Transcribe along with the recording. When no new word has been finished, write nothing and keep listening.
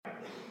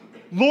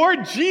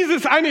Lord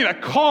Jesus, I need a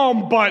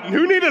calm button.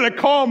 Who needed a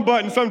calm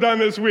button sometime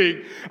this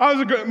week?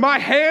 My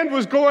hand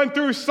was going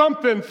through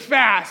something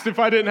fast if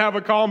I didn't have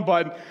a calm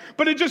button.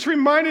 But it just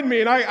reminded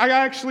me, and I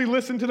actually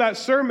listened to that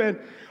sermon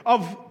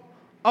of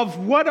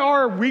what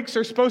our weeks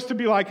are supposed to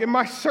be like. And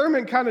my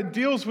sermon kind of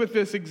deals with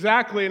this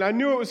exactly, and I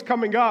knew it was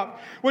coming up,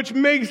 which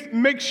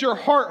makes your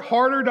heart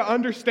harder to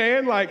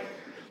understand. Like,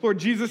 Lord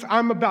Jesus,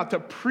 I'm about to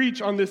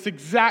preach on this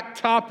exact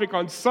topic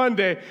on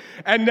Sunday,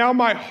 and now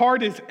my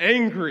heart is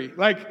angry.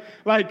 Like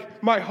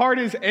my heart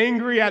is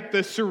angry at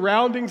the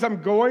surroundings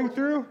I'm going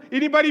through.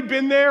 Anybody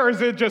been there, or is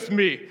it just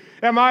me?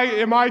 Am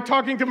I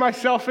talking to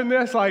myself in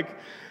this? Like,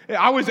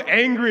 I was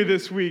angry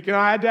this week, and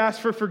I had to ask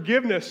for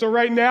forgiveness. So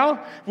right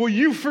now, will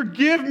you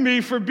forgive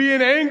me for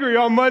being angry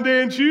on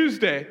Monday and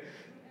Tuesday?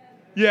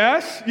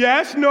 Yes,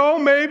 no,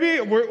 maybe.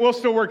 We'll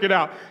still work it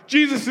out.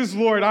 Jesus is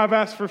Lord. I've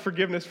asked for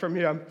forgiveness from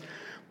him.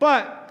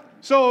 But,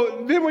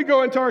 so then we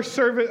go into our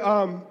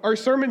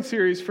sermon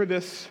series for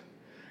this.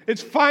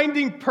 It's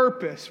finding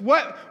purpose.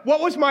 What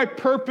was my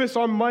purpose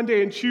on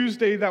Monday and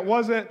Tuesday that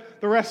wasn't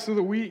the rest of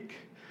the week?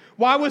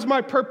 Why was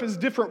my purpose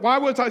different? Why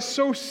was I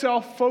so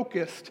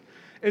self-focused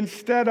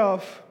instead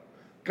of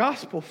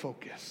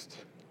gospel-focused?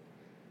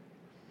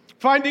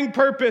 Finding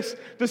purpose,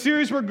 the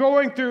series we're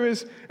going through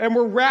is, and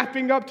we're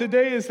wrapping up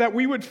today, is that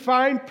we would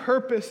find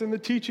purpose in the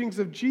teachings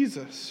of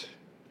Jesus.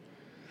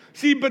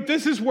 See, but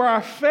this is where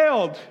I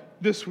failed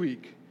this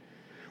week.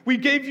 We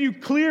gave you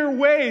clear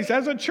ways.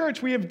 As a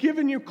church, we have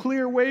given you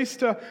clear ways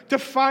to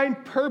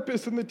find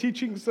purpose in the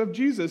teachings of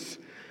Jesus.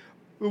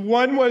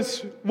 One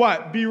was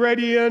what? Be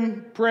ready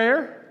in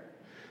prayer.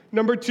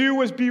 Number 2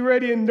 was be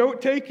ready in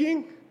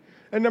note-taking.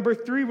 And number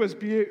 3 was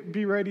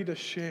be ready to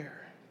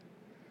share.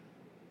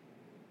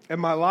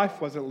 And my life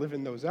wasn't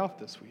living those out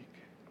this week.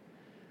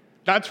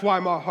 That's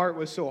why my heart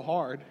was so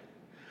hard.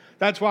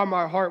 That's why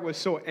my heart was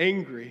so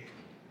angry.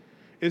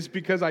 Is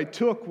because I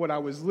took what I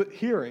was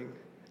hearing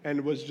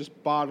and was just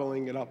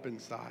bottling it up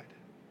inside.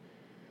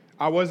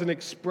 I wasn't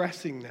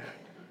expressing that.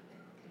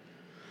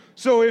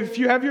 So if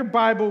you have your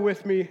Bible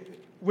with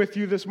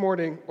you this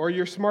morning, or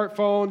your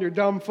smartphone, your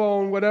dumb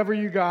phone, whatever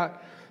you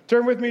got,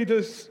 turn with me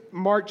to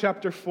Mark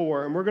chapter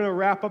 4, and we're going to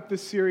wrap up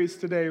this series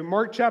today.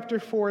 Mark chapter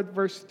 4,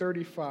 verse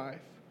 35.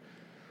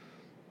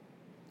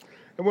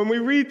 And when we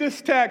read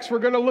this text, we're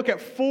going to look at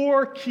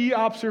 4 key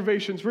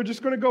observations. We're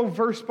just going to go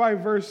verse by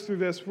verse through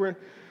this.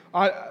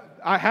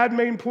 I had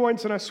main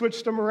points and I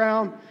switched them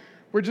around.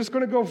 We're just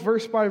going to go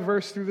verse by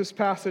verse through this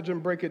passage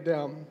and break it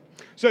down.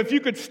 So if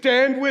you could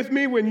stand with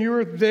me when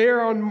you're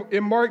there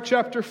in Mark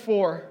chapter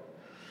 4,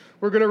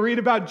 we're going to read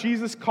about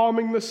Jesus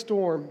calming the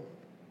storm.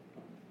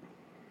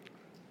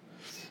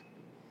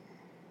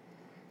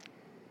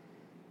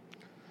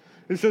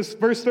 It says,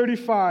 verse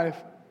 35,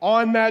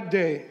 on that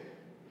day,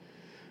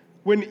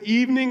 when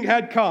evening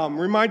had come,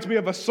 reminds me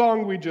of a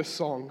song we just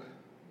sung.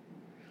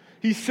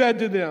 He said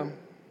to them,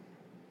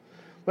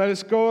 let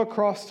us go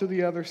across to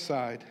the other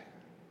side.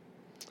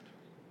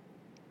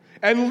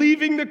 And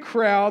leaving the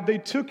crowd, they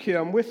took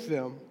him with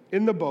them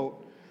in the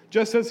boat,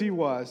 just as he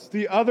was.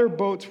 The other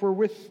boats were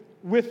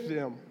with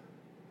them.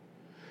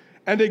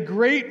 And a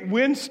great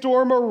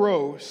windstorm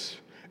arose,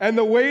 and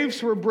the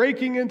waves were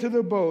breaking into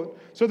the boat,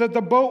 so that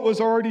the boat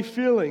was already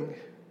filling.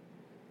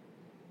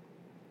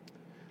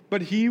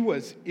 But he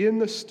was in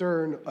the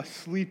stern,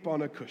 asleep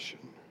on a cushion.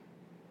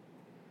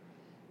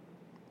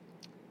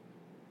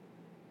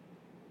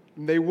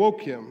 And they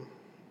woke him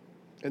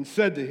and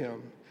said to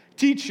him,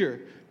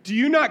 Teacher, do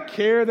you not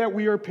care that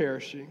we are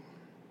perishing?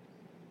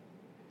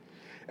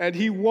 And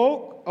he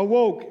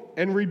awoke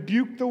and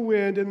rebuked the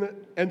wind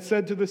and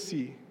said to the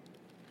sea,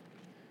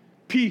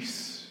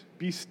 Peace,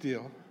 be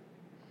still.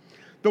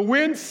 The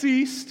wind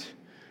ceased,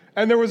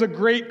 and there was a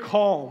great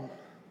calm.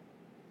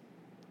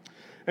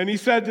 And he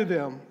said to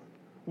them,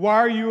 Why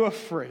are you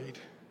afraid?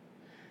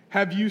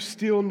 Have you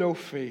still no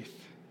faith?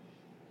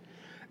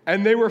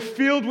 And they were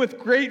filled with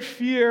great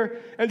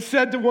fear and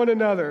said to one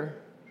another,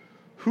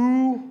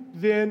 Who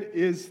then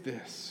is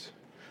this?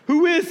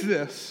 Who is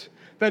this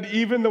that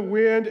even the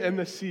wind and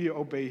the sea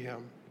obey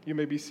him? You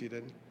may be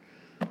seated.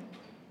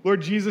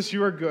 Lord Jesus,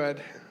 you are good.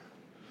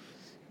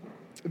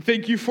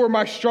 Thank you for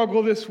my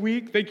struggle this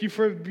week. Thank you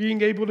for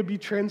being able to be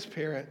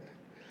transparent.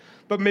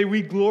 But may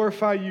we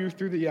glorify you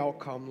through the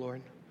outcome,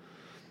 Lord.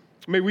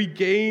 May we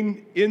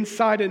gain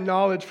insight and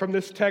knowledge from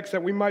this text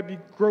that we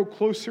might grow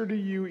closer to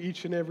you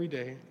each and every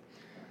day.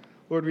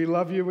 Lord, we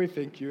love you and we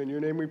thank you. In your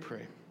name we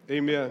pray.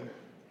 Amen.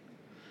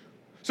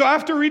 So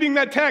after reading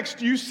that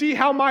text, you see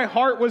how my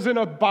heart was in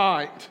a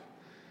bind.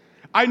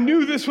 I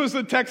knew this was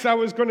the text I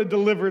was going to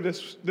deliver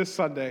this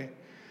Sunday.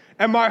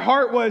 And my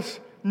heart was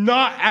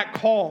not at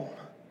calm,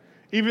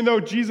 even though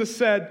Jesus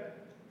said,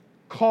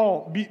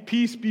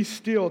 peace be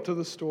still to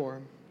the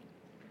storm.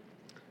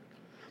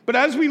 But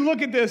as we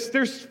look at this,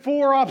 there's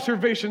 4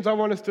 observations I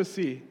want us to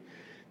see.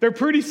 They're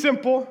pretty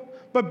simple,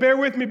 but bear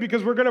with me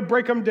because we're going to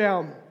break them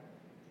down.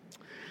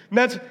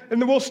 And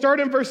then we'll start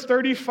in verse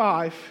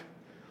 35.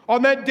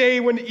 On that day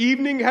when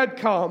evening had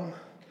come,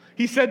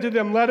 he said to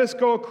them, Let us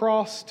go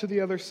across to the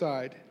other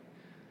side.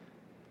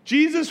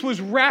 Jesus was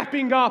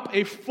wrapping up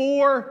a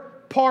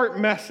 4-part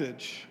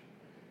message.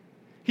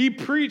 He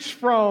preached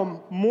from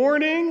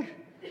morning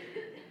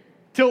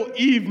till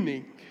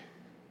evening.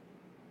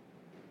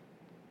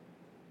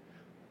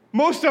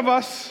 Most of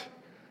us,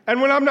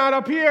 and when I'm not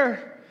up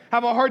here,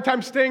 have a hard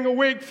time staying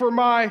awake for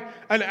my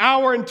 1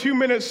 hour and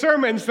 2-minute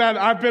sermons that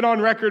I've been on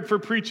record for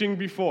preaching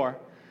before.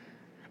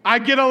 I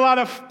get a lot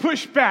of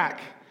pushback.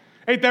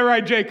 Ain't that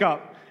right,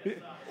 Jacob?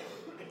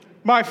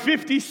 My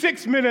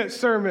 56-minute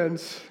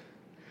sermons.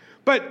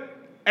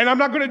 And I'm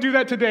not going to do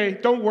that today.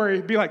 Don't worry.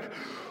 Be like,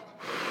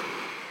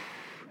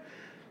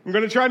 I'm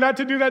going to try not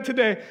to do that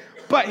today.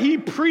 But he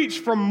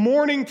preached from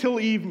morning till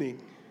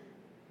evening.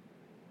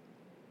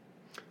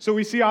 So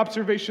we see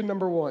observation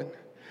number 1,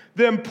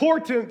 the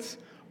importance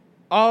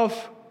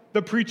of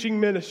the preaching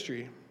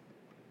ministry.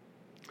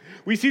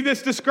 We see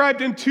this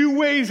described in 2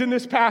 ways in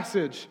this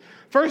passage.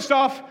 First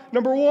off,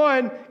 number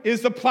 1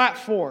 is the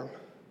platform.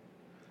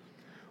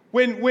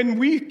 When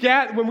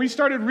we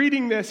started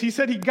reading this, he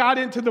said he got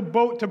into the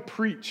boat to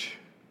preach.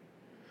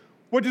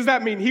 What does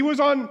that mean? He was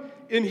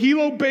in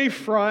Hilo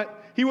Bayfront.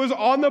 He was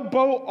on the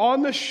boat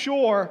on the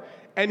shore,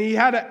 and he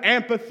had an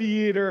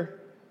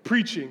amphitheater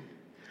preaching.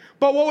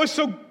 But what was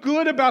so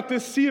good about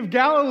this Sea of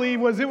Galilee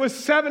was it was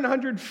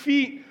 700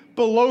 feet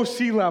below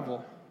sea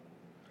level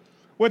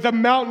with a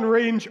mountain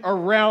range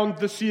around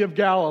the Sea of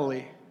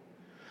Galilee.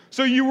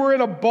 So you were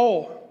in a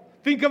bowl.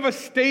 Think of a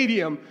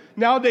stadium.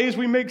 Nowadays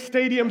we make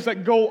stadiums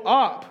that go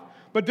up,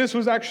 but this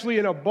was actually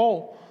in a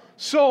bowl.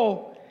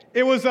 So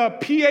it was a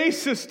PA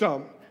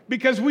system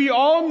because we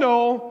all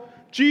know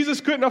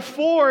Jesus couldn't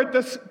afford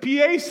the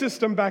PA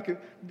system back then.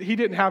 He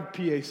didn't have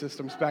PA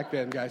systems back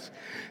then, guys.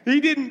 They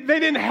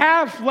didn't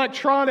have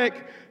electronic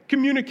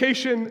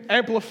communication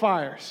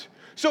amplifiers.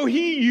 So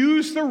he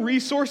used the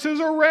resources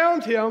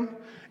around him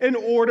in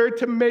order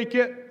to make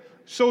it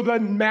so the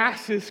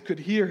masses could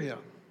hear him.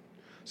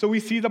 So we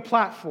see the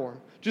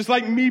platform. Just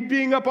like me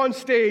being up on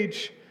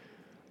stage,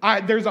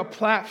 there's a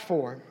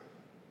platform.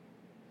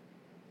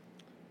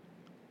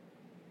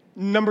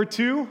 Number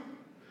 2,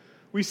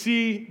 we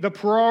see the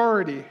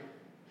priority.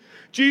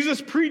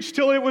 Jesus preached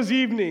till it was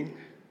evening.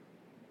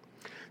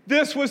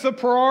 This was the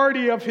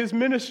priority of his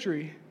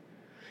ministry.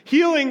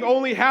 Healing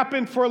only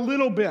happened for a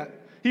little bit.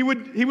 He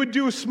would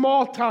do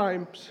small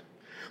times.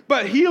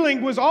 But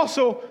healing was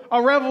also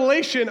a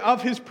revelation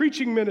of his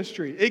preaching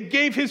ministry. It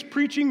gave his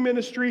preaching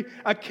ministry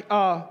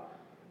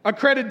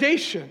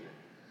accreditation.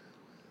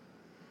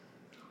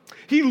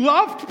 He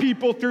loved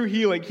people through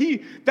healing.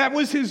 He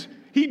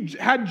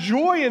had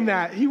joy in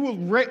that. He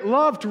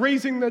loved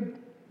raising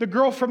the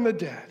girl from the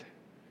dead.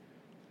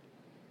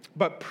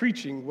 But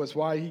preaching was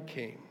why he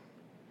came.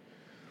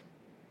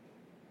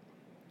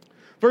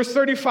 Verse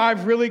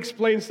 35 really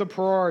explains the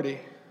priority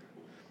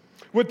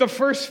with the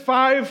first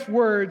 5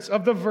 words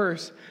of the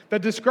verse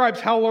that describes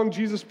how long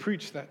Jesus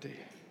preached that day.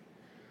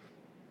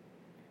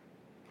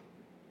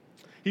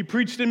 He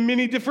preached in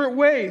many different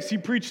ways. He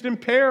preached in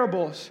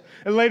parables.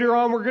 And later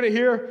on, we're going to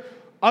hear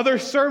other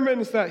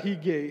sermons that he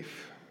gave.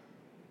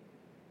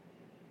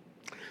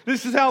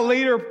 This is how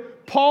later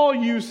Paul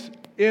used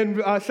in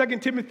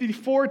 2 Timothy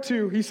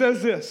 4:2. He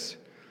says this,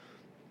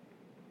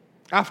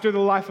 after the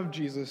life of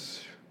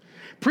Jesus.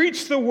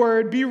 Preach the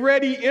word, be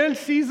ready in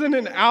season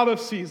and out of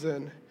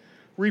season.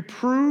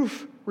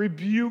 Reprove,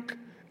 rebuke,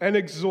 and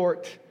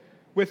exhort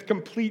with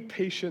complete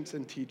patience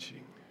and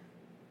teaching.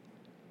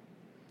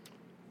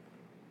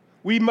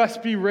 We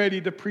must be ready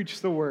to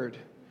preach the word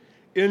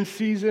in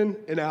season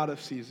and out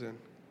of season.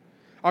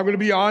 I'm going to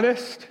be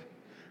honest.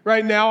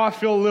 Right now, I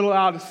feel a little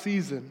out of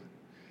season.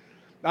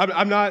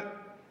 I'm not,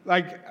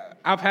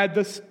 I've had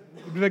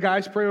the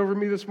guys pray over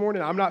me this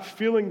morning. I'm not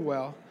feeling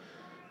well.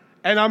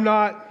 And I'm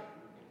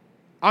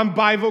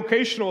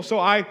bivocational, so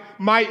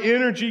my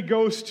energy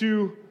goes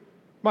to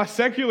my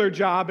secular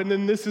job, and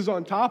then this is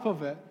on top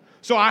of it.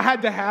 So I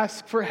had to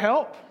ask for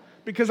help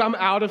because I'm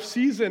out of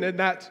season, and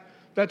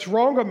that's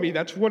wrong of me.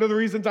 That's one of the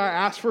reasons I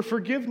asked for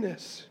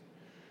forgiveness.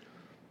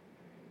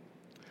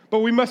 But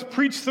we must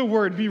preach the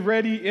word, be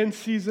ready in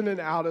season and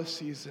out of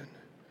season.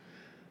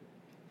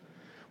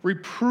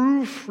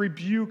 Reprove,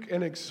 rebuke,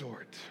 and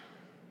exhort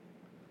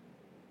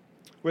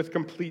with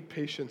complete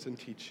patience and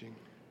teaching.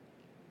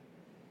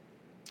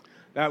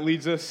 That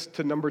leads us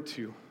to number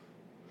 2.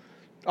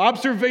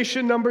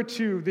 Observation number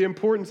 2, the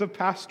importance of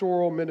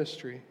pastoral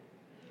ministry.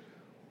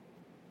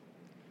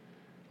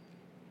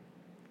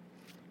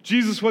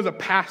 Jesus was a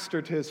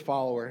pastor to his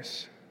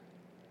followers.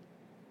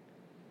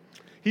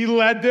 He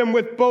led them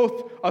with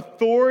both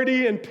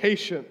authority and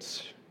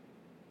patience.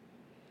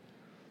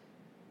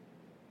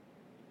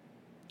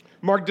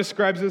 Mark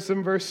describes this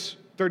in verse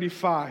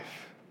 35.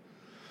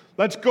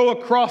 Let's go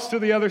across to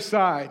the other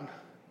side.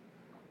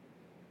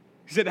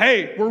 He said,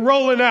 hey, we're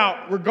rolling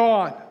out. We're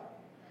gone.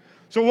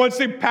 So once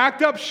they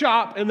packed up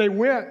shop and they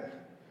went.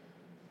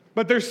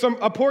 But there's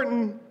some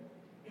important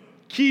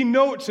key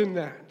notes in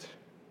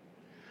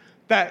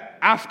that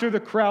after the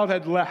crowd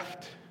had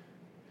left.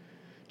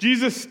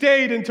 Jesus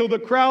stayed until the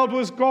crowd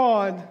was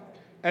gone,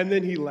 and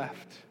then he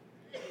left.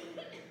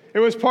 It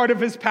was part of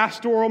his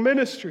pastoral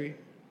ministry.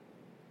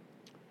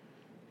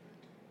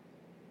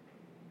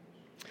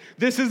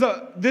 This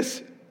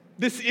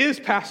is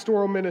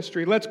pastoral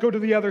ministry. Let's go to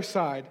the other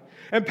side.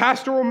 And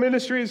pastoral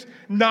ministry is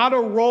not a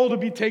role to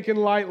be taken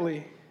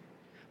lightly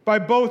by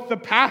both the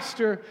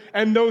pastor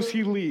and those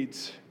he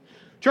leads.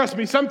 Trust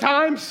me,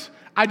 sometimes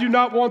I do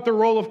not want the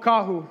role of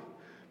kahu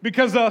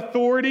because of the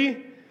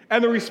authority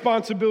and the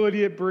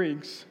responsibility it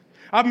brings.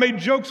 I've made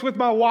jokes with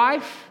my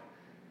wife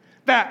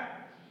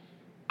that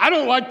I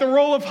don't like the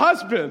role of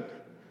husband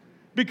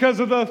because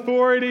of the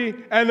authority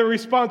and the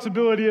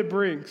responsibility it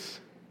brings.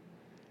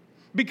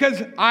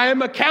 Because I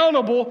am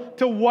accountable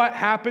to what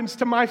happens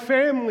to my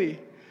family.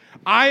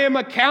 I am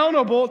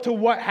accountable to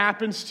what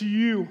happens to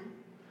you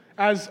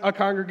as a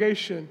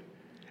congregation.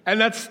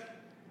 And that's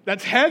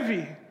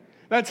heavy.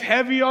 That's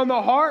heavy on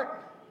the heart.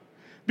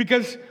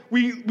 Because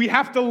we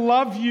have to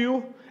love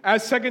you,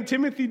 as 2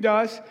 Timothy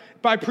does,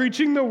 by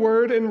preaching the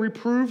word and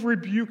reprove,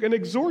 rebuke, and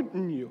exhort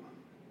in you.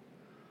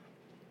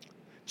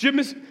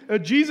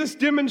 Jesus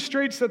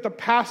demonstrates that the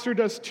pastor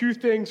does two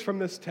things from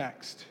this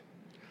text.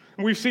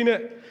 And we've seen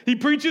it. He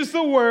preaches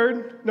the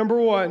word, number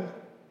one.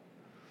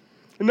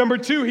 And number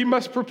two, he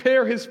must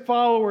prepare his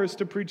followers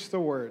to preach the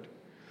word.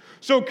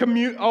 So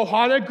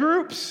Ohana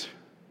groups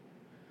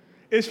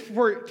is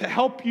to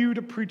help you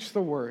to preach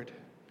the word.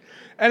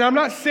 And I'm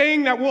not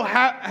saying that we'll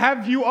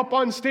have you up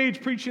on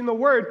stage preaching the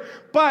word,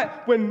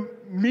 but when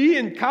me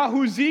and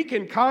Kahu Zeke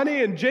and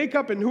Connie and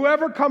Jacob and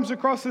whoever comes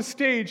across the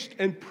stage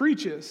and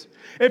preaches,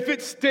 if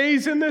it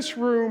stays in this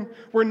room,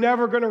 we're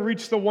never going to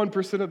reach the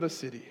 1% of the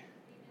city.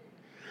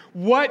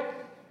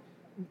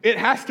 It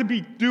has to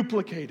be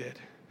duplicated.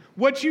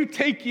 What you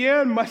take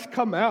in must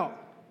come out.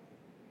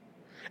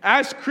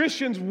 As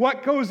Christians,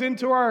 what goes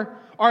into our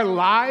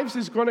lives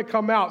is going to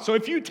come out. So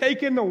if you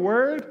take in the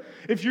word,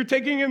 if you're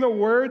taking in the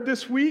word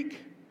this week,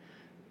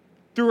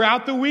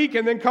 throughout the week,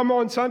 and then come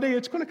on Sunday,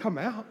 it's going to come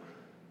out.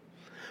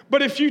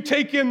 But if you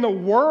take in the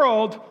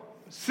world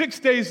 6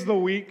 days of the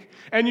week,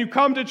 and you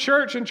come to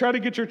church and try to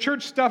get your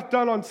church stuff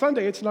done on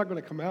Sunday, it's not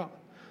going to come out.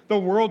 The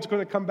world's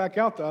going to come back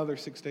out the other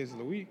 6 days of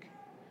the week.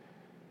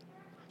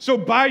 So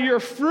by your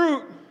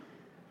fruit,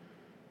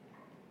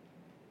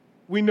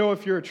 we know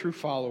if you're a true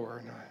follower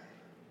or not.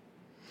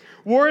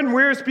 Warren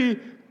Wiersbe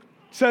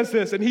says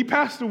this, and he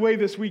passed away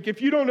this week.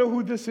 If you don't know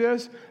who this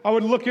is, I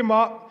would look him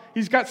up.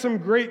 He's got some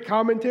great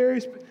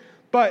commentaries,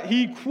 but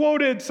he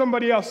quoted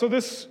somebody else. So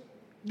this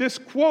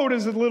quote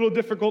is a little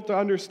difficult to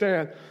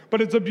understand,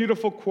 but it's a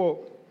beautiful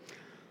quote.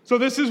 So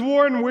this is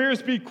Warren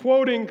Wiersbe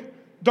quoting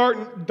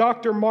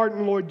Dr.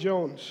 Martin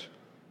Lloyd-Jones.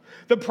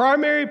 The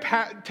primary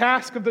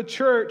task of the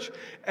church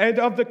and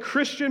of the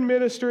Christian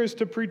minister is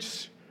the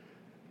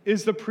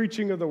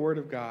preaching of the Word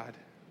of God.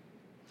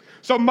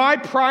 So my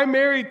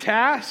primary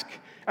task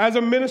as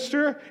a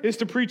minister is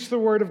to preach the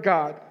Word of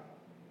God.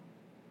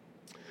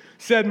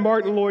 Said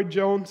Martin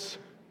Lloyd-Jones,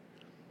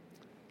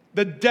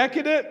 the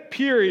decadent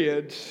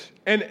periods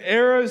and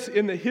eras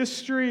in the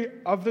history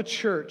of the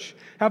church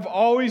have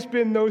always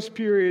been those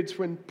periods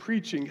when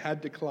preaching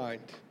had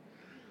declined.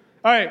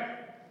 All right,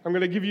 I'm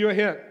going to give you a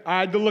hint. I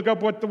had to look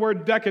up what the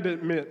word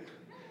decadent meant.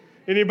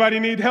 Anybody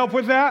need help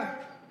with that?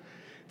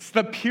 It's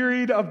the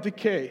period of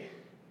decay,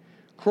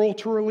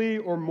 culturally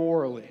or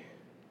morally.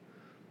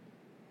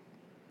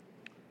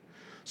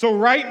 So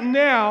right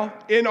now,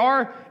 in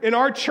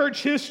our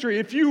church history,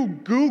 if you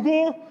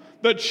Google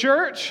the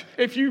church,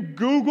 if you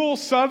Google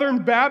Southern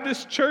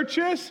Baptist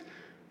churches,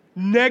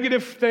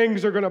 negative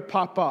things are going to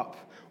pop up.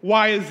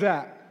 Why is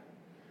that?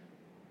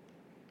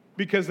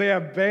 Because they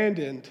have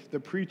abandoned the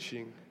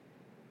preaching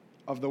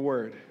of the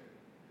Word.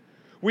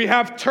 We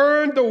have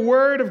turned the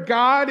Word of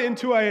God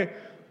into a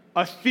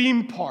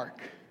theme park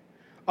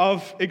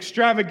of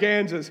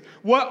extravaganzas.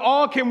 What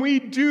all can we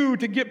do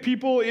to get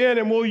people in,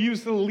 and we'll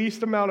use the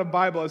least amount of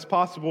Bible as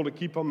possible to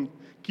keep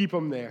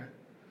them there.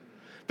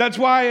 That's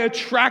why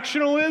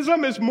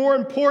attractionalism is more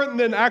important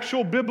than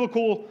actual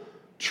biblical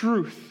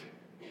truth.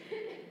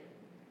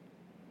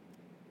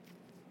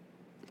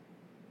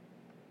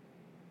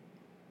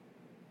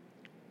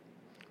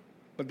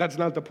 But that's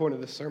not the point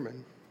of this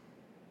sermon.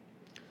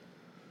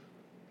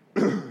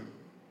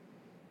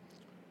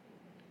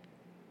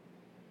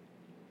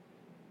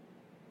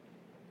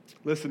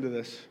 Listen to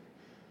this.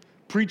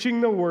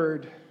 Preaching the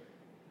Word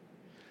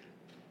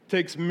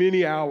takes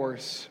many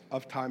hours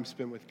of time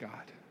spent with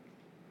God.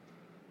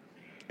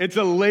 It's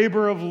a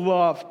labor of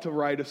love to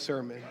write a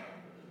sermon.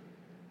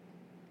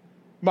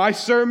 My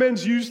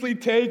sermons usually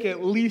take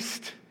at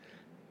least,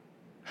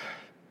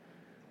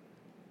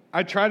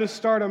 I try to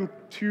start them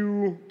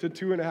 2 to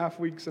 2.5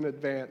 weeks in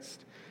advance.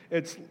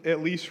 It's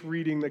at least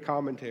reading the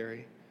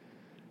commentary.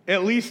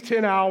 At least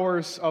 10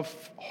 hours of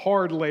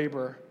hard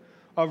labor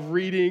of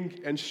reading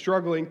and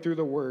struggling through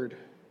the Word.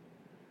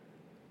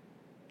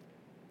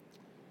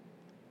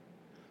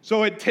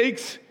 So it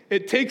takes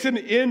an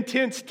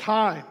intense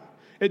time.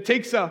 It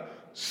takes a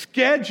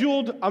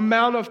scheduled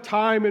amount of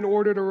time in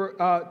order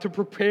to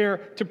prepare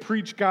to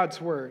preach God's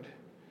Word.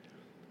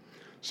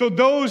 So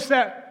those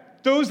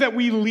that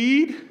we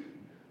lead,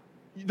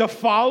 The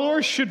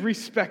followers should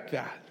respect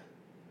that.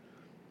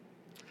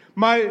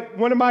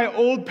 One of my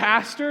old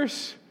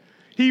pastors,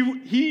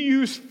 he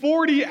used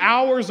 40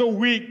 hours a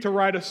week to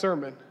write a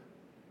sermon.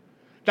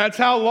 That's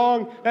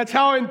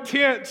how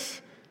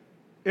intense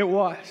it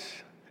was.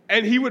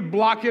 And he would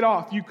block it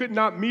off. You could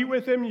not meet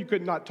with him. You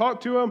could not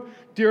talk to him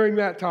during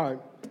that time.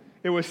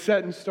 It was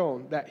set in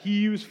stone that he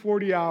used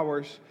 40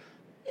 hours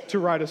to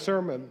write a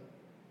sermon.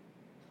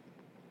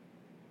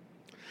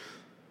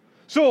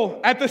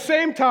 So at the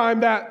same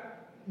time that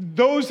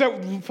those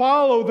that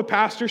follow the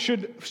pastor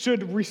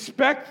should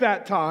respect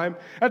that time,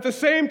 at the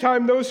same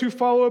time those who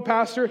follow a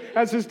pastor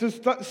as his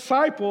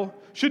disciple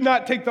should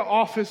not take the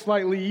office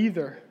lightly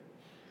either.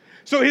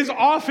 So his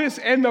office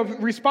and the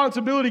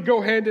responsibility go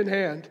hand in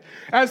hand.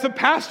 As the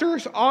pastor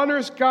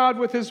honors God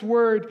with his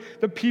word,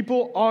 the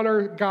people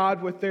honor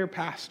God with their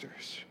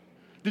pastors.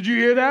 Did you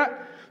hear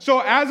that?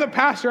 So as a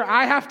pastor,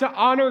 I have to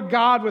honor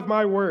God with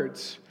my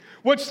words.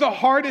 What's the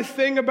hardest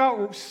thing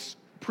about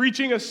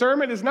preaching a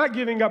sermon is not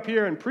getting up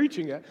here and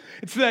preaching it.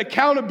 It's the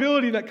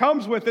accountability that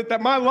comes with it,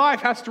 that my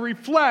life has to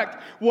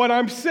reflect what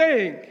I'm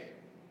saying.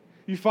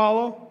 You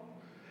follow?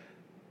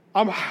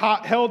 I'm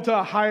held to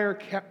a higher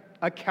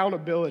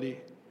accountability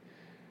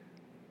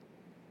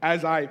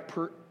as I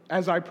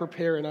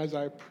prepare and as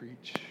I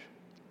preach.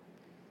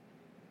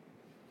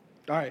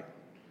 All right,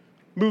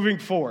 moving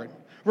forward.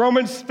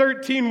 Romans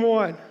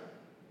 13:1.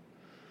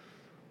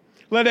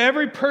 Let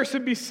every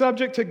person be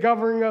subject to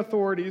governing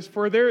authorities,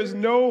 for there is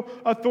no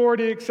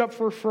authority except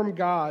from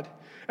God,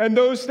 and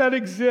those that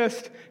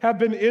exist have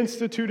been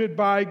instituted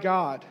by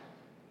God.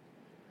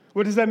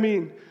 What does that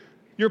mean?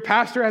 Your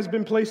pastor has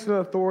been placed in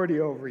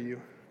authority over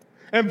you.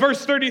 And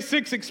verse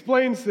 36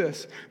 explains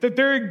this, that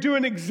they're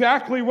doing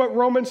exactly what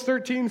Romans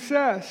 13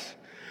 says.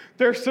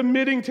 They're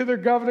submitting to their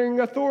governing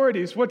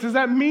authorities. What does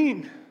that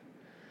mean?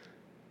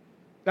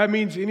 That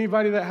means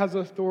anybody that has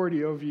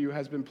authority over you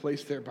has been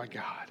placed there by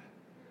God.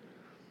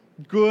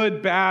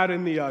 Good, bad,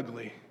 and the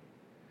ugly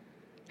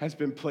has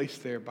been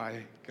placed there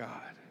by God.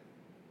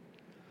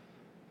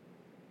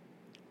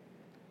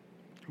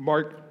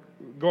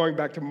 Going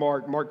back to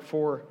Mark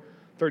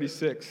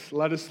 4:36.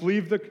 Let us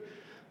leave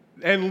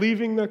and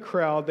leaving the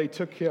crowd, they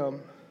took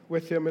him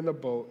with him in the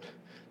boat,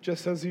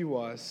 just as he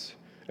was,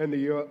 and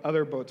the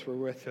other boats were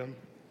with him.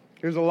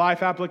 Here's a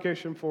life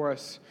application for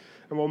us,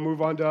 and we'll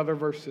move on to other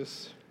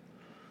verses.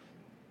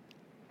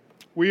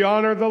 We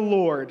honor the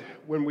Lord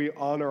when we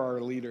honor our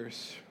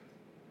leaders.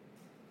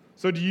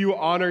 So do you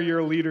honor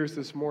your leaders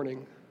this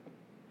morning?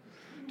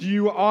 Do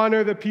you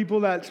honor the people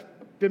that's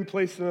been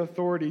placed in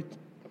authority?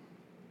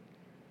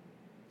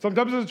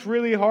 Sometimes it's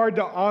really hard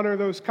to honor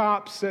those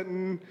cops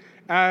sitting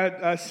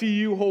at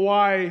CU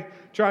Hawaii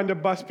trying to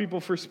bust people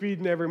for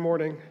speeding every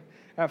morning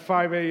at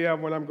 5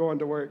 a.m. when I'm going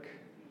to work.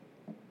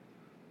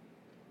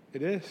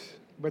 It is,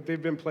 but they've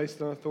been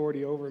placed in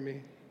authority over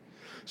me.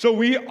 So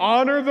we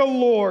honor the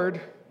Lord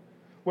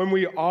when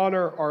we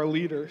honor our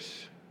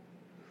leaders.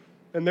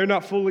 And they're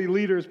not fully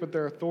leaders, but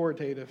they're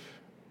authoritative.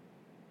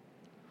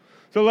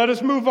 So let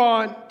us move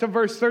on to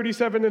verse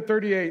 37 and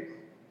 38.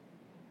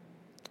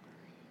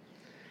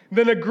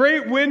 Then a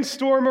great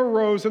windstorm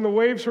arose, and the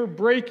waves were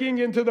breaking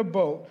into the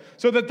boat,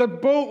 so that the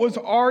boat was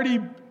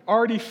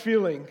already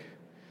filling.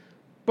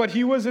 But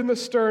he was in the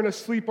stern,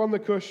 asleep on the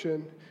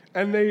cushion.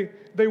 And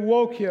they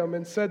woke him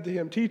and said to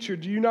him, "Teacher,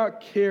 do you not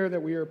care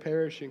that we are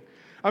perishing?"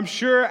 I'm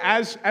sure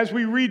as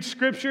we read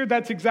Scripture,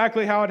 that's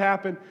exactly how it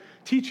happened.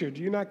 "Teacher,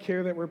 do you not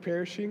care that we're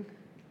perishing?"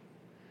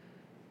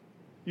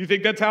 You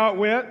think that's how it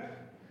went?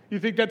 You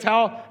think that's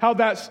how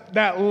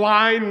that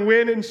line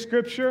went in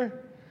Scripture?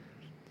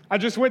 I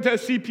just went to a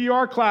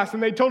CPR class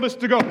and they told us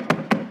to go,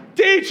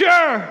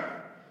 "Teacher,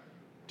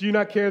 do you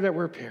not care that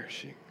we're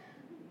perishing?"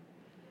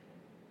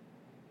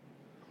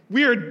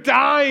 We are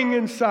dying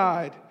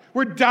inside.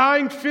 We're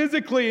dying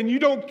physically, and you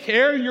don't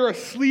care? You're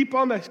asleep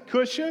on the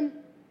cushion?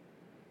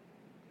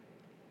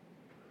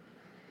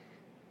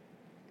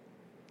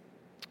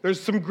 There's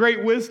some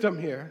great wisdom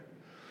here.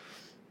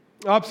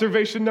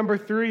 Observation number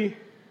 3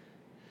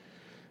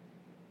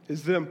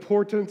 is the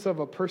importance of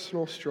a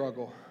personal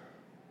struggle.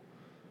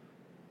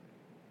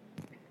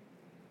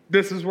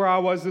 This is where I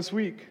was this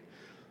week.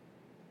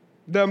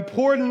 The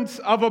importance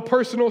of a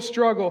personal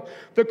struggle.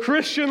 The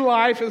Christian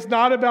life is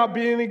not about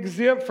being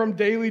exempt from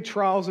daily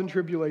trials and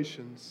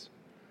tribulations.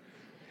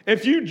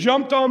 If you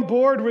jumped on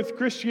board with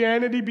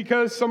Christianity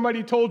because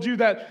somebody told you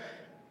that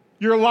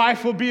your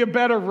life will be a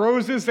bed of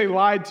roses, they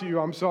lied to you.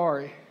 I'm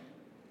sorry.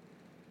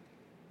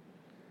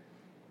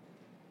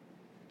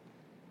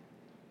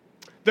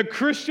 The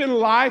Christian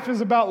life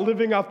is about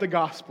living out the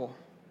gospel.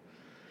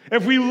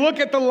 If we look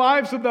at the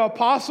lives of the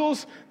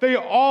apostles, they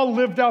all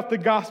lived out the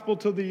gospel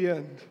to the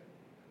end.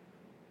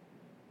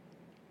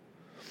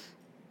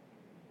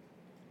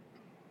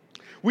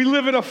 We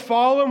live in a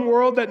fallen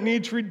world that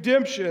needs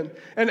redemption.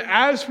 And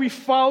as we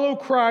follow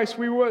Christ,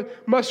 we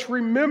must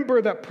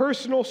remember that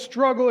personal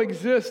struggle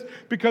exists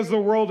because the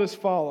world is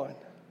fallen.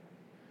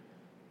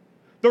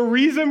 The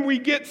reason we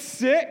get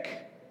sick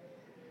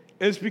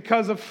is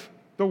because of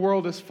the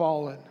world is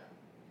fallen.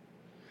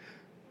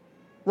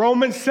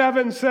 Romans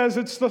 7 says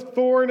it's the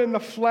thorn in the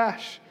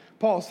flesh,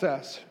 Paul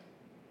says.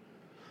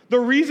 The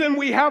reason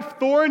we have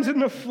thorns in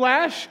the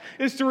flesh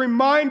is to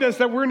remind us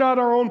that we're not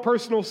our own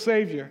personal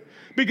Savior.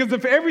 Because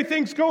if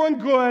everything's going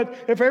good,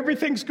 if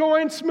everything's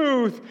going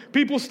smooth,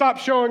 people stop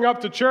showing up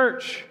to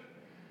church.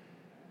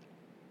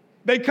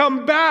 They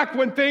come back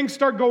when things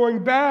start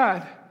going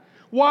bad.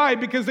 Why?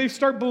 Because they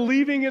start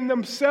believing in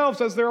themselves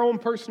as their own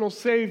personal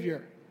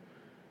Savior.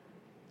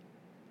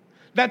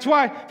 That's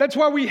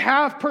why we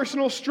have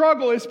personal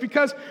struggle. It's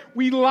because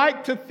we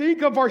like to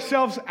think of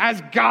ourselves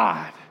as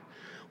God.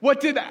 What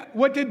did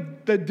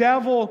the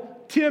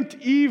devil tempt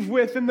Eve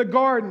with in the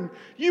garden?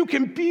 You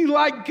can be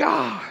like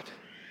God.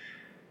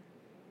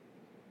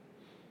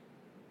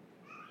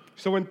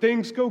 So when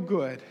things go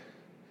good,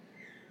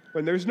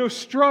 when there's no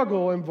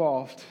struggle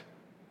involved,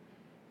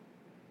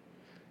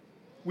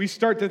 we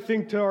start to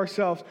think to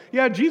ourselves,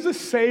 yeah, Jesus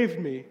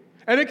saved me.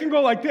 And it can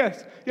go like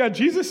this. Yeah,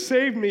 Jesus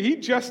saved me. He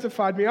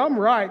justified me. I'm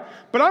right.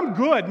 But I'm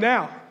good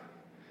now.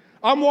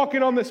 I'm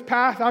walking on this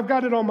path. I've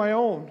got it on my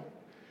own.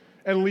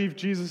 And leave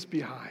Jesus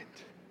behind.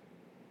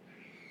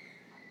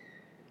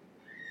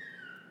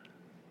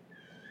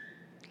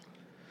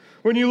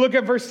 When you look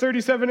at verse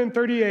 37 and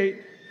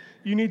 38,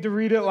 you need to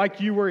read it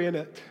like you were in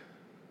it.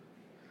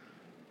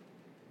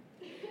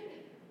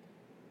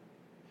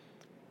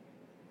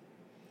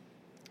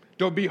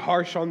 Don't be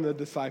harsh on the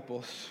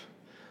disciples,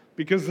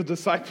 because the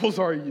disciples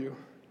are you.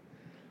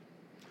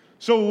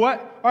 So what?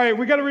 All right,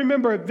 we got to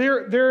remember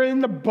they're in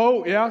the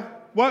boat. Yeah.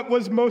 What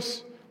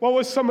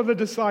was some of the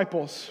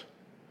disciples?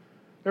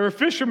 They were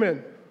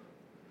fishermen.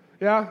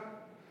 Yeah.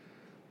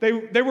 They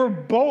were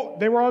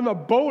on the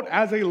boat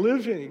as a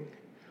living.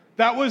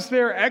 That was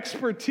their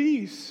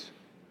expertise.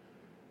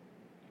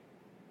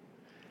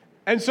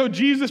 And so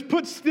Jesus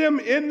puts them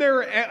in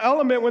their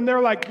element when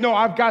they're like, no,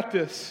 I've got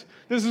this.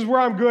 This is where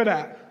I'm good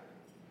at.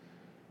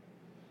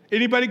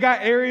 Anybody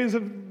got areas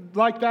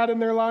like that in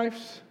their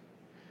lives?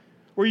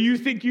 Where you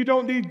think you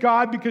don't need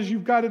God because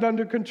you've got it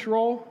under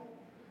control?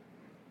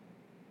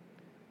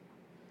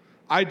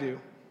 I do.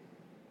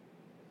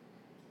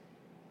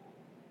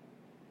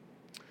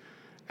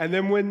 And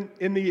then when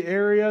in the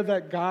area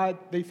that God,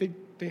 they think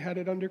they had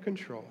it under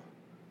control,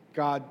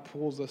 God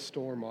pulls a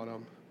storm on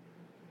them.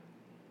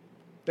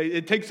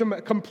 It takes them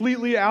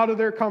completely out of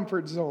their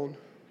comfort zone.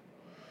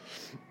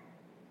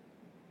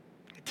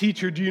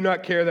 Teacher, do you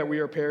not care that we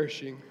are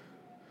perishing?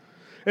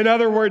 In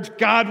other words,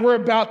 God, we're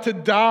about to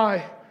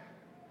die.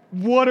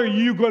 What are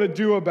you going to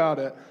do about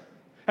it?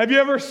 Have you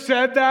ever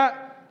said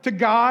that to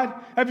God?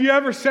 Have you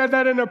ever said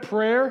that in a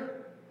prayer?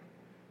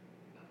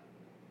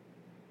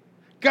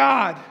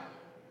 God,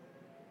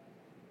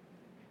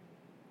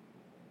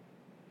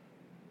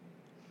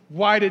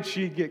 why did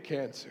she get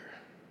cancer?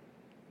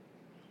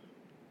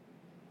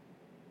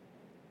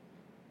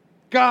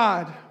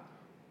 God,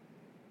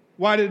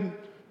 why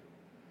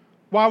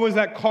was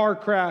that car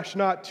crash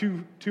not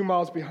two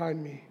miles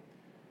behind me?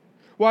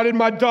 Why did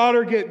my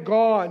daughter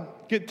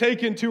get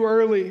taken too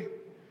early?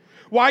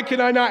 Why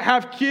can I not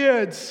have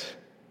kids?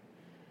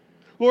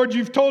 Lord,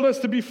 you've told us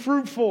to be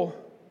fruitful.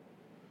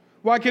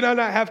 Why can I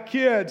not have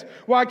kids?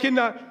 Why can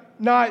I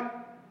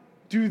not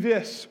do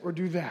this or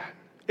do that?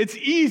 It's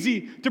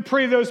easy to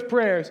pray those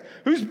prayers.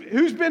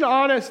 Who's been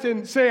honest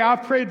and say,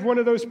 I've prayed one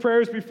of those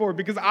prayers before?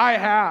 Because I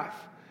have.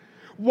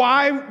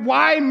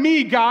 Why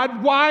me,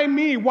 God? Why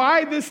me?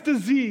 Why this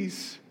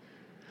disease?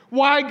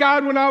 Why,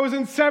 God, when I was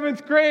in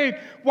 7th grade,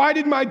 why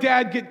did my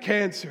dad get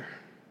cancer?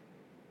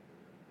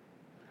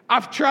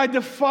 I've tried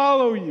to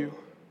follow you.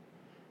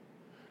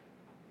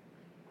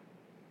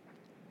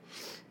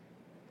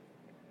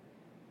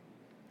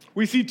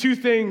 We see two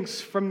things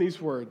from these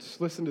words.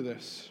 Listen to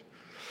this.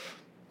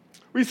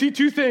 We see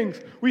two things.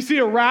 We see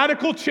a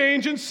radical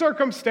change in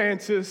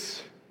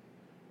circumstances.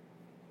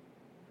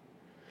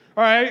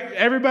 All right,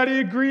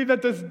 everybody agree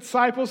that the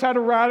disciples had a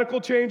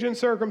radical change in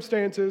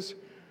circumstances.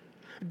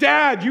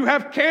 Dad, you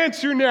have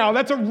cancer now.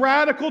 That's a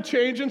radical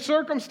change in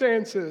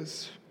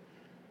circumstances.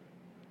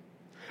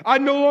 I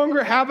no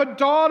longer have a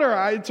daughter.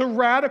 It's a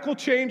radical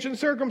change in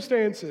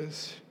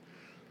circumstances.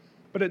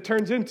 But it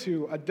turns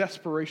into a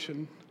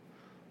desperation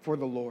for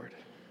the Lord.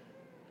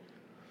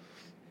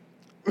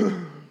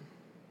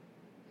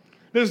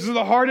 This is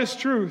the hardest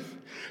truth.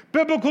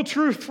 Biblical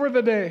truth for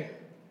the day.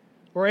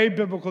 Or a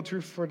biblical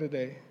truth for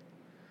today.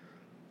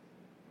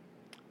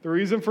 The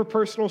reason for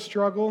personal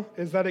struggle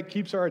is that it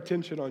keeps our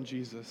attention on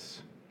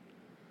Jesus.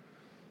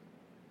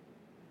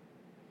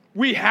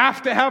 We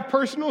have to have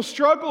personal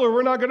struggle or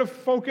we're not going to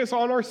focus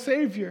on our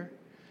Savior.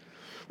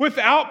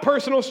 Without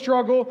personal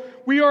struggle,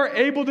 we are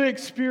able to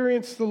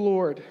experience the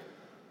Lord.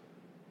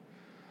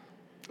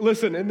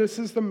 Listen, and this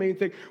is the main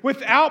thing.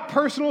 Without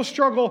personal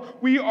struggle,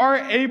 we are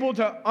able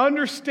to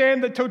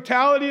understand the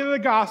totality of the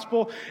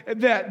gospel,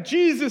 that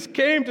Jesus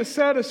came to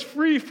set us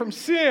free from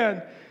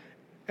sin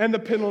and the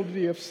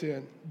penalty of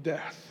sin,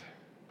 death.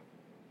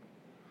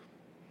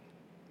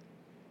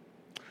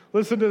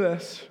 Listen to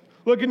this.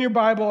 Look in your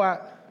Bible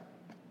at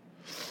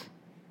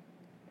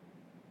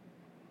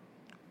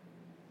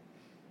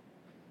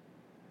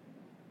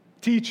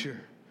Teacher,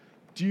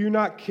 do you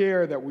not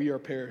care that we are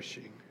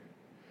perishing?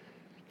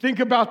 Think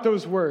about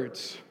those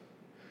words.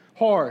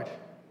 Hard.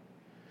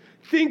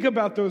 Think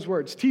about those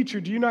words.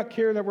 Teacher, do you not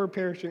care that we're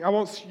perishing? I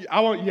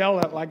won't yell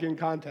at like in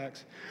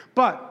context.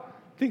 But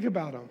think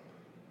about them.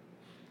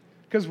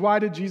 Because why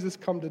did Jesus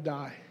come to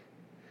die?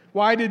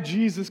 Why did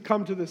Jesus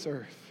come to this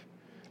earth?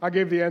 I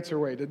gave the answer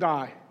away, to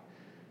die.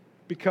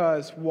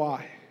 Because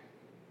why?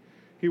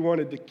 He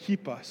wanted to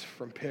keep us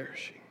from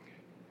perishing.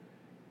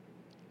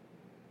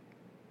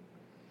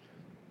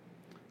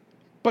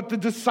 But the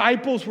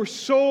disciples were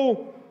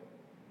so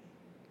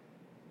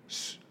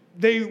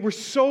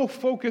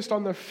focused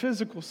on their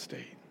physical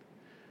state.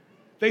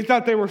 They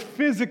thought they were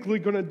physically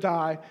going to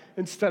die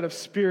instead of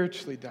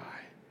spiritually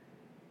die.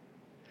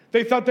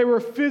 They thought they were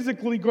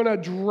physically going to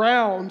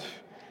drown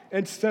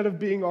instead of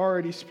being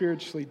already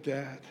spiritually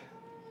dead.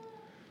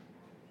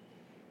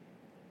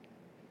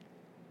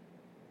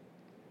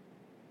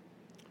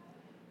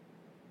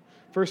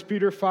 First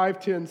Peter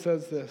 5:10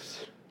 says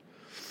this.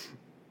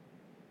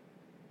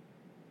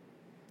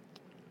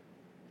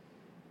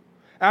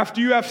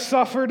 After you have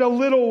suffered a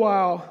little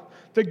while,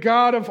 the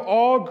God of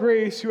all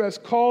grace, who has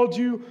called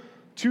you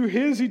to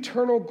his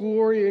eternal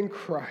glory in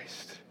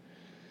Christ,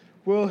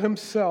 will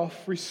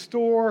himself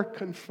restore,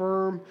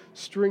 confirm,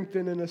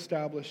 strengthen, and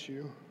establish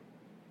you.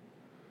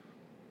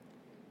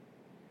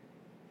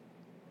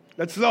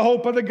 That's the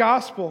hope of the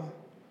gospel.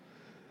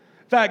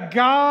 That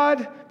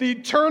God, the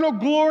eternal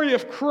glory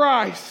of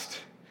Christ,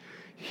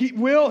 he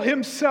will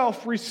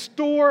himself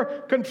restore,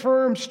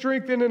 confirm,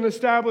 strengthen, and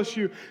establish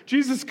you.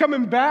 Jesus is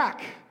coming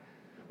back.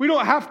 We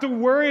don't have to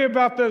worry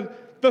about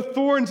the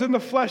thorns and the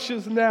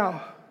fleshes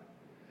now.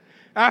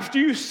 After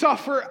you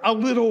suffer a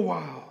little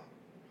while.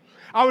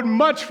 I would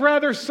much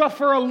rather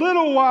suffer a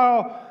little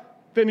while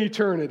than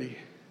eternity.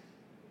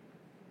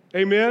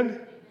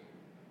 Amen?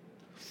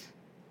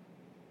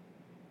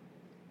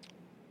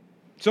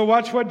 So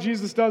watch what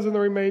Jesus does in the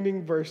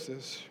remaining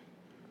verses.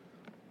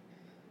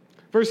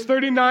 Verse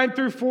 39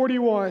 through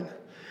 41.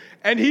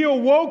 And he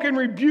awoke and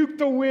rebuked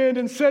the wind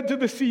and said to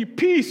the sea,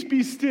 "Peace,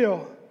 be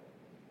still."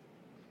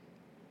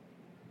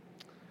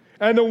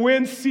 And the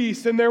wind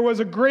ceased, and there was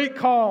a great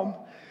calm.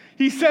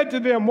 He said to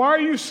them, "Why are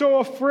you so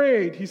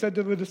afraid?" He said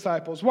to the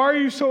disciples, "Why are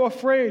you so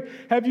afraid?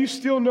 Have you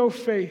still no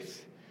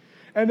faith?"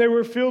 And they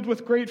were filled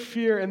with great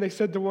fear, and they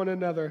said to one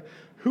another,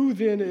 "Who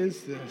then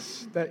is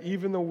this, that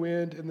even the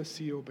wind and the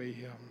sea obey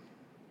him?"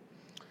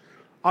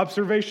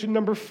 Observation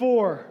number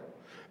 4,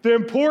 the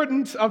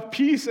importance of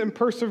peace and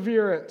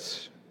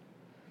perseverance.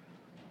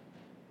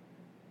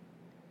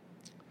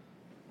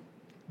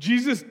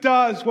 Jesus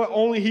does what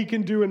only he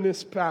can do in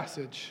this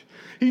passage.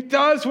 He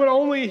does what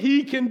only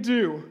he can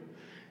do.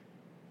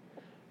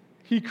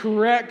 He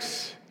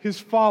corrects his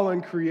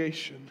fallen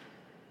creation.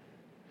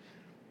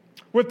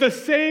 With the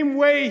same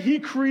way he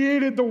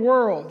created the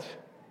world,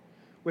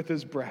 with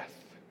his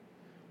breath,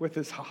 with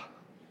his ha.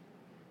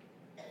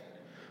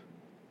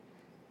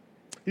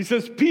 He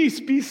says,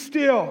 "Peace, be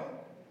still."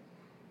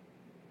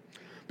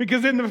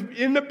 Because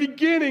in the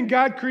beginning,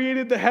 God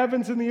created the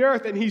heavens and the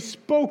earth, and he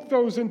spoke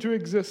those into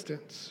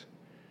existence.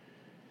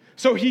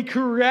 So he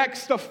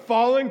corrects the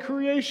fallen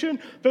creation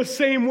the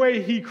same way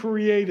he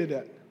created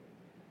it.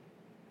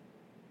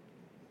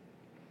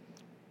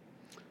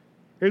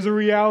 Here's a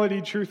reality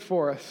truth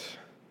for us.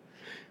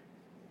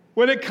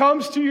 When it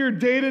comes to your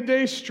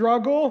day-to-day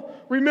struggle,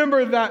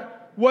 remember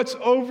that what's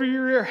over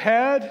your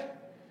head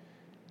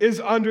is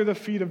under the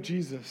feet of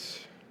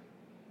Jesus.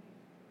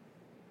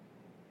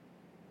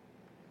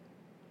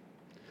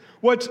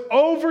 What's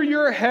over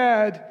your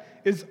head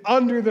is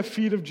under the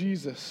feet of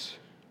Jesus.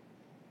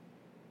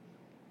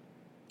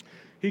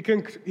 He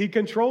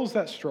controls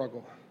that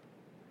struggle.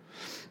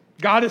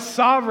 God is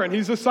sovereign.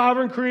 He's the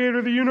sovereign creator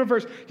of the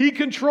universe. He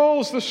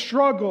controls the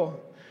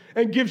struggle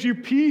and gives you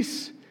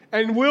peace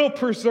and will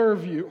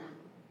preserve you.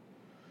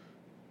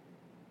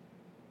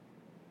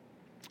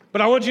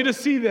 But I want you to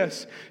see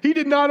this. He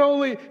did not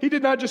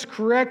just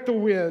correct the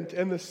wind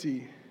and the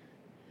sea.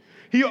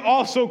 He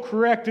also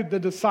corrected the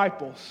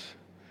disciples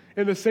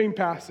in the same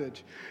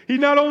passage. He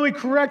not only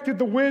corrected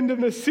the wind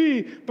and the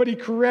sea, but he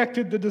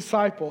corrected the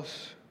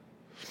disciples.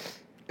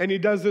 And he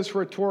does this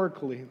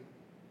rhetorically.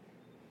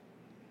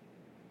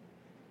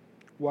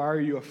 Why are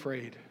you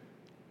afraid?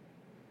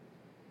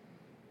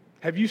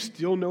 Have you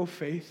still no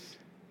faith?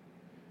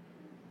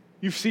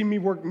 You've seen me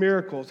work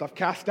miracles. I've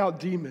cast out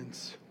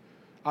demons.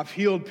 I've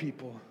healed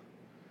people.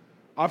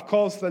 I've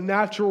caused the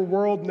natural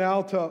world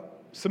now to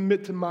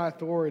submit to my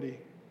authority.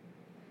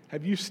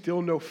 Have you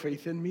still no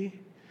faith in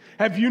me?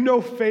 Have you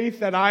no faith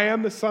that I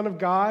am the Son of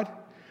God?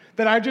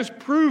 That I just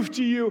proved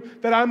to you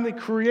that I'm the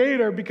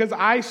creator because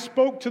I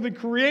spoke to the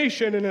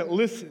creation and it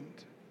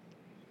listened?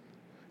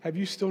 Have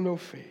you still no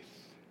faith?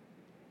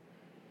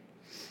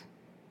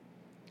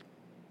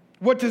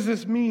 What does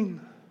this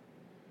mean?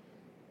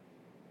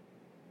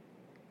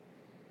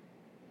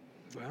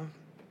 Well,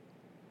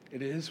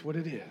 it is what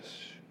it is.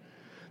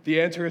 The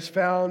answer is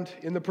found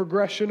in the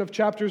progression of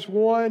chapters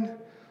 1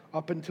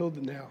 up until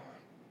the now.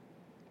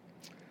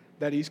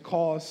 That he's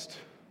caused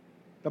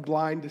the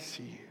blind to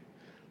see,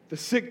 the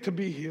sick to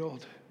be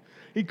healed.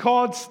 He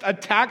called a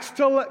tax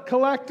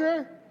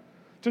collector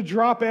to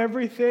drop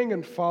everything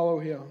and follow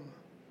him.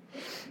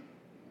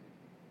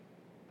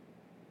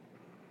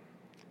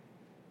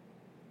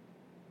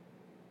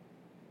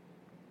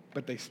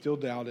 But they still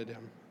doubted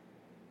him.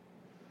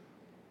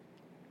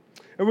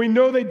 And we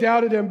know they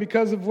doubted him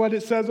because of what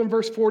it says in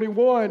verse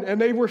 41.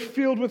 And they were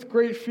filled with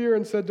great fear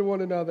and said to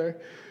one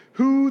another,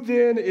 "Who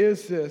then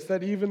is this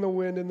that even the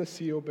wind and the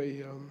sea obey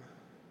him?"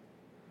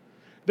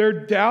 Their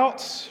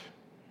doubts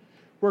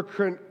were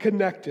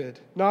connected,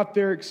 not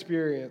their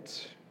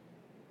experience.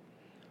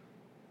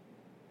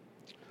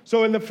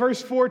 So in the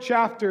first 4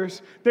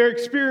 chapters, their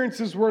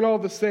experiences weren't all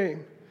the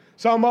same.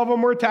 Some of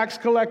them were tax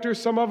collectors,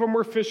 some of them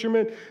were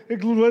fishermen. The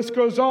list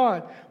goes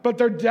on. But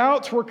their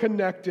doubts were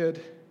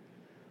connected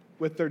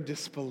with their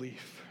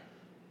disbelief.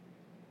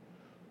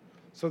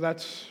 So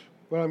that's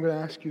what I'm going to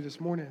ask you this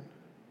morning.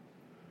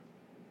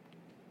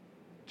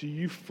 Do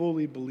you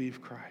fully believe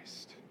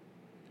Christ?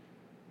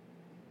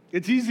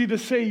 It's easy to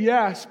say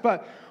yes,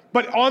 but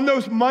on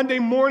those Monday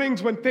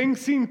mornings when things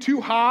seem too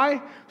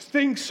high,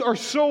 things are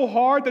so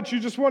hard that you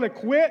just want to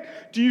quit,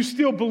 do you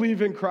still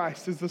believe in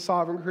Christ as the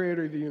sovereign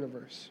creator of the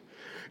universe?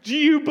 Do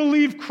you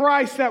believe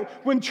Christ that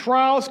when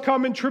trials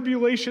come and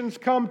tribulations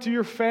come to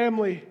your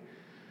family,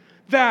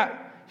 that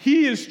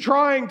He is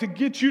trying to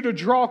get you to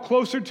draw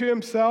closer to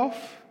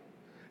Himself?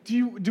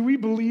 Do we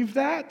believe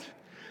that?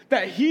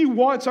 That He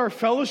wants our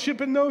fellowship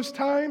in those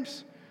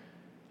times?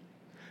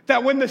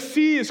 That when the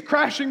sea is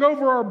crashing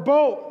over our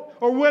boat,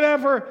 or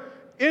whatever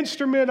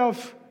instrument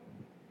of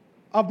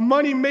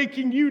money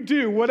making you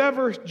do,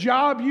 whatever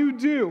job you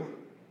do,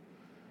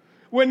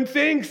 when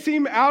things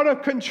seem out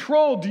of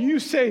control, do you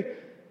say,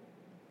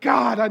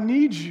 "God, I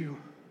need you"?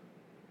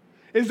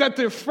 Is that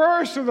the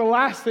first or the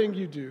last thing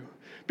you do?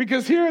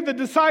 Because here the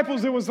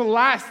disciples, it was the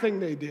last thing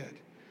they did.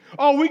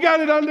 Oh, we got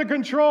it under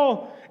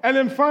control. And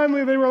then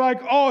finally they were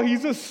like, "Oh,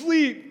 he's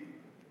asleep.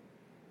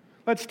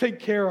 Let's take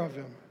care of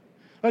him.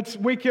 Let's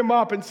wake him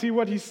up and see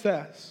what he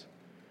says."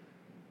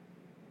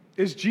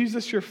 Is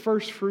Jesus your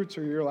first fruits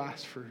or your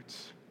last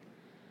fruits?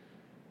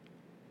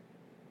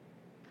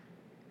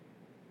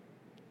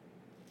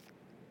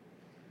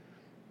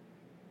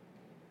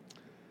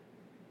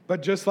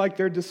 But just like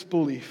their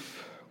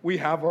disbelief, we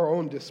have our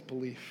own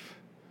disbelief.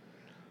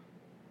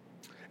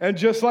 And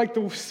just like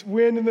the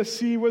wind and the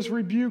sea was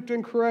rebuked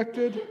and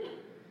corrected,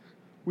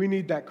 we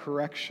need that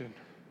correction.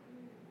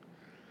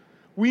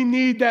 We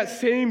need that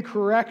same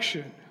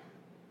correction.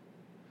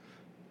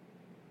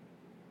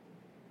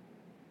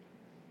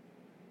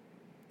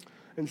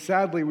 And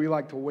sadly, we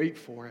like to wait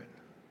for it.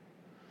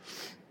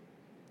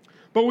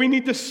 But we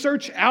need to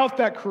search out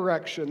that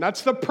correction.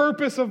 That's the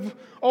purpose of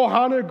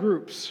Ohana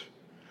groups.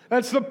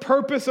 That's the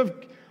purpose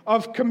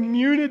of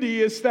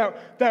community, is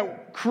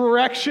that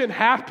correction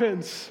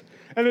happens.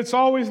 And it's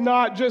always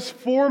not just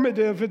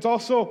formative, it's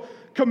also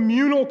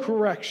communal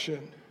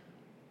correction.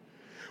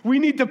 We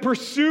need to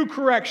pursue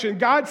correction.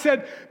 God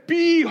said,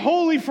 "Be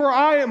holy, for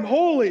I am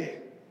holy."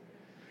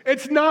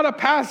 It's not a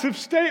passive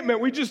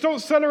statement. We just don't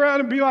sit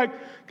around and be like,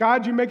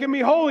 "God, you making me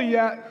holy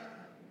yet?"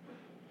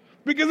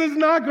 Because it's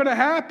not going to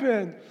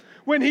happen.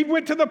 When Jesus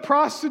went to the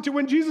prostitute,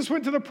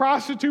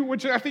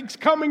 which I think is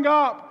coming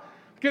up,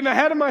 getting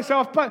ahead of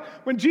myself, but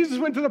when Jesus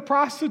went to the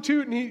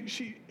prostitute and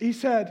he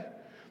said,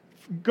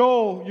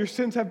 "Go, your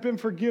sins have been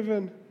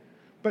forgiven,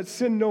 but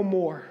sin no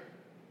more."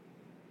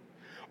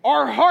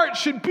 Our heart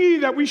should be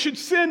that we should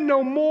sin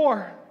no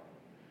more.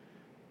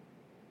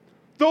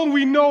 Though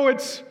we know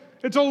it's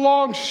a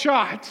long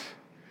shot.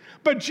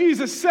 But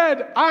Jesus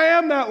said, "I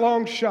am that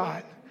long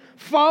shot.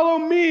 Follow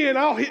me and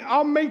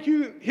I'll make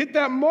you hit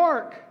that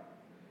mark."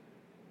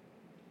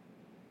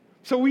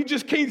 So we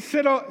just can't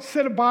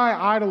sit by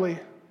idly.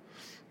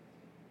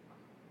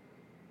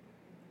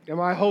 Am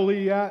I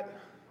holy yet?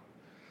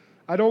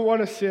 I don't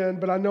want to sin,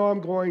 but I know I'm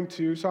going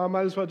to, so I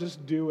might as well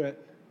just do it.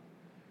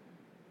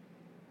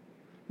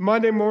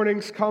 Monday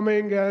morning's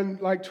coming and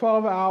like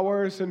 12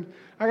 hours, and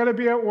I got to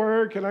be at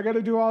work, and I got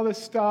to do all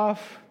this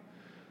stuff.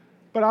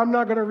 But I'm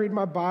not going to read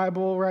my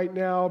Bible right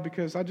now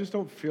because I just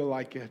don't feel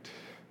like it.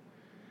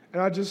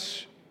 And I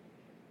just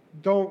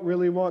don't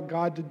really want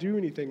God to do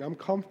anything. I'm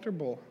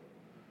comfortable.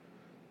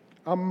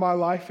 My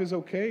life is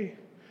okay.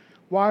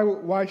 Why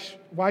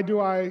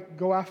do I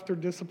go after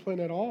discipline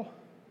at all?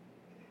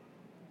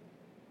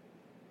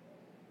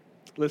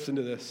 Listen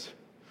to this.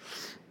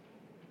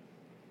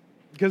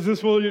 Because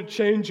this will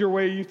change your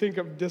way you think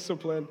of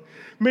discipline.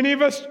 Many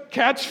of us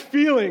catch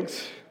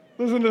feelings.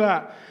 Listen to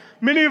that.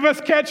 Many of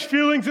us catch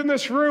feelings in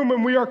this room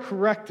when we are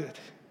corrected.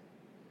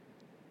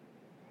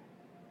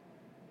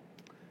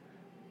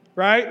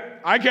 Right?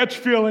 I catch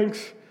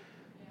feelings.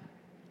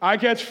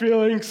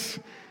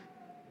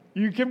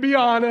 You can be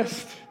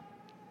honest.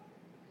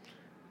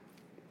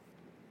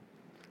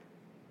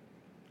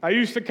 I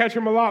used to catch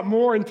them a lot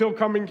more until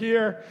coming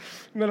here,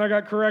 and then I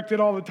got corrected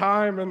all the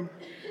time. And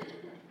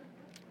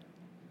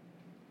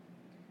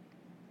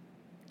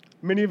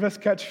many of us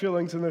catch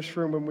feelings in this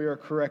room when we are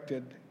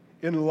corrected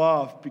in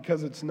love,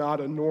 because it's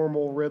not a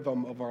normal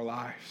rhythm of our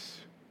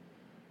lives.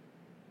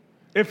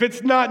 If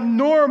it's not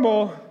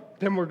normal,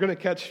 then we're going to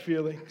catch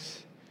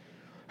feelings.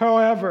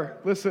 However,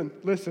 listen,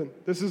 this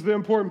is the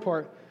important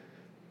part.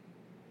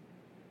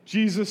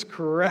 Jesus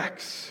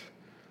corrects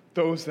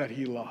those that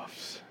he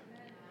loves.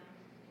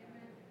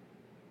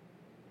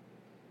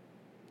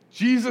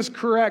 Jesus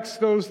corrects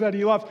those that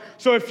he loves.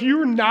 So if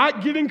you're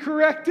not getting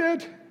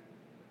corrected,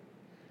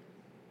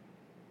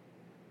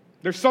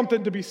 there's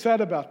something to be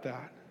said about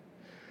that.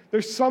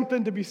 There's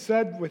something to be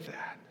said with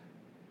that.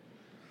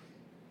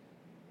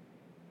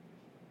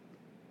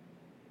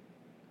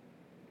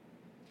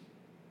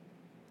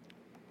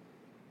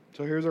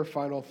 So here's our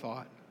final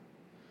thought.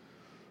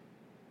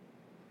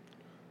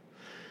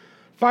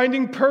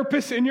 Finding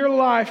purpose in your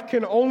life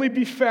can only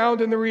be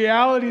found in the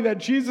reality that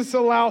Jesus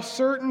allows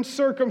certain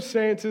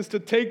circumstances to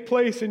take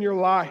place in your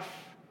life.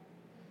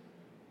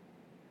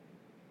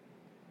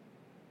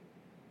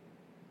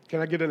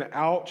 Can I get an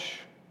ouch?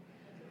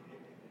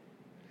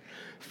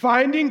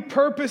 Finding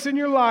purpose in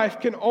your life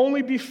can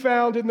only be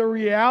found in the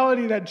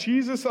reality that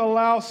Jesus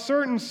allows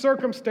certain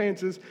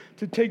circumstances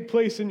to take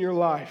place in your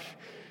life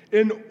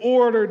in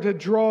order to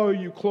draw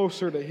you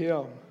closer to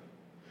him.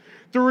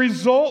 The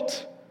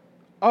result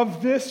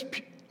of this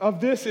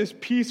is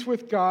peace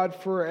with God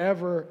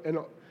forever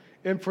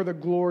and for the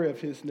glory of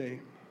his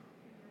name.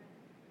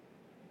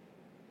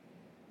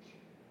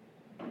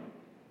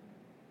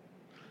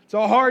 It's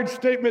a hard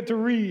statement to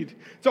read.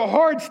 It's a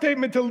hard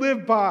statement to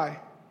live by.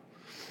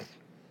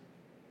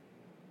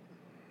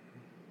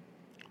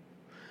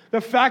 The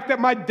fact that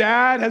my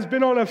dad has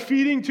been on a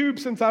feeding tube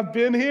since I've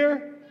been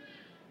here,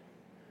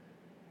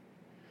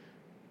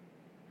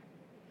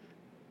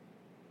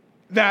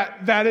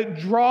 that it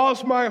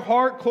draws my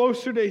heart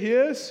closer to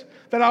his,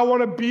 that I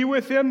want to be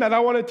with him, that I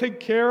want to take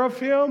care of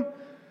him,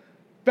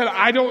 that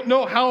I don't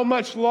know how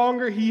much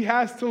longer he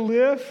has to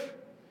live.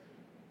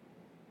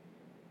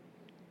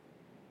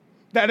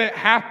 That it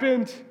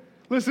happened,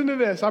 listen to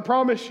this, I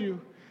promise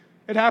you,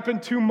 it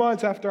happened 2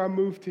 months after I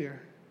moved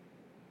here.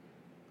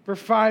 For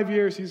 5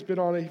 years, he's been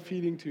on a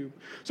feeding tube.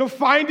 So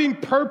finding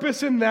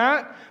purpose in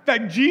that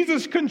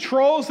Jesus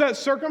controls that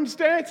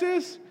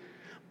circumstances,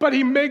 but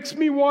he makes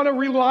me want to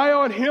rely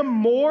on him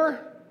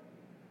more,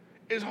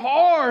 is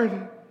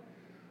hard.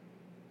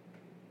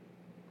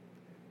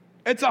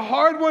 It's a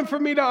hard one for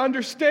me to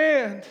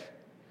understand.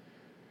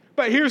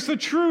 But here's the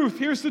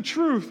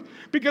truth.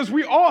 Because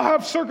we all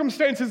have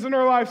circumstances in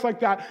our lives like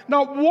that.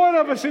 Not one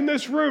of us in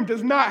this room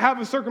does not have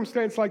a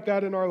circumstance like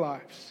that in our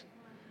lives.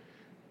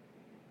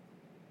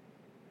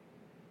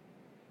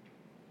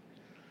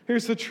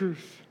 Here's the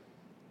truth.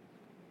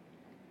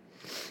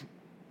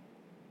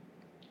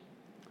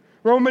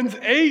 Romans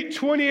 8,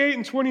 28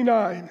 and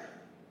 29.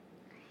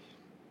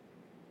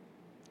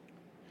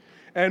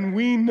 And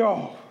we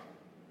know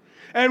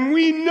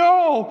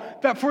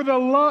that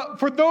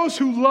for those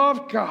who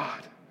love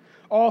God,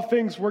 all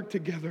things work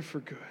together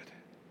for good.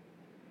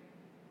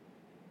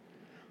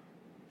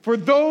 For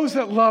those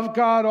that love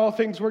God, all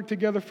things work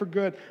together for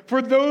good.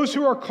 For those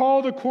who are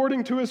called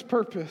according to his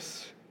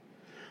purpose.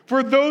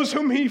 For those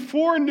whom he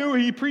foreknew,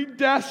 he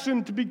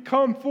predestined to be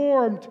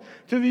conformed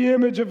to the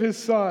image of his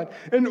Son,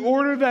 in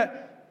order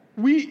that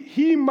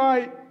he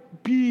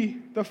might be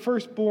the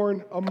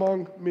firstborn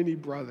among many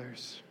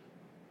brothers.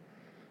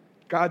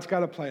 God's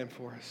got a plan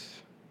for us.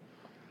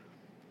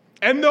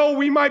 And though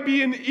we might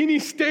be in any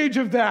stage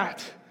of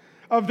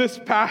this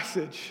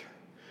passage,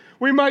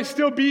 we might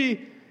still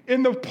be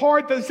in the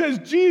part that says,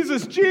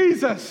 Jesus,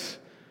 Jesus,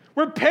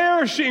 we're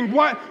perishing.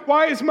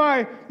 Why is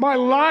my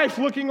life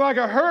looking like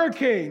a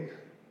hurricane?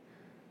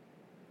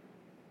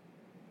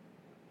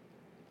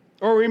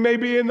 Or we may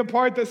be in the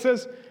part that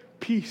says,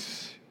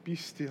 peace, be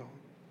still.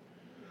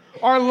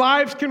 Our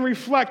lives can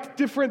reflect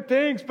different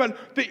things,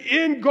 but the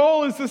end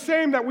goal is the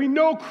same, that we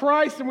know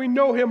Christ and we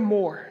know him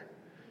more.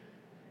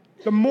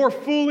 The more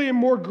fully and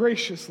more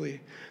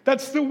graciously.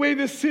 That's the way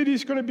this city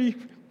is going to be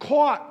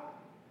caught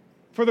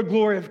for the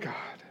glory of God,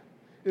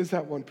 is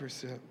that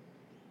 1%.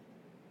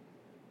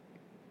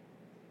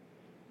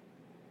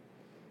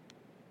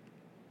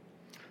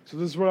 So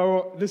this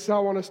is how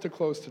I want us to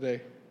close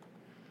today.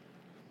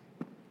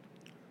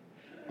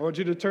 I want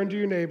you to turn to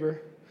your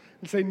neighbor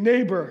and say,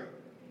 neighbor.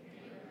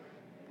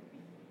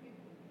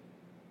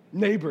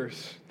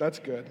 Neighbors, that's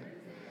good.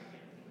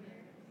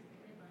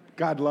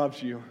 God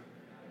loves you.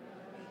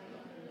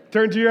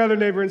 Turn to your other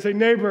neighbor and say,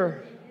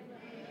 neighbor,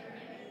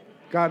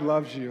 God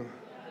loves you.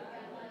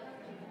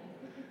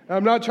 And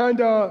I'm not trying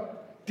to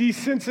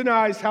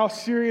desensitize how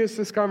serious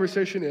this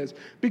conversation is,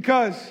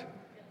 because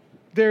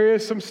there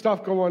is some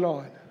stuff going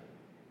on.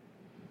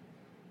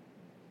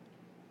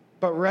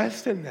 But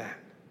rest in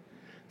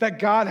that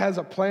God has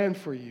a plan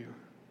for you.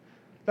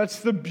 That's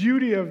the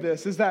beauty of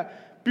this, is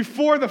that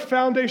before the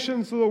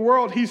foundations of the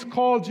world, he's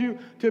called you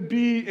to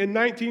be in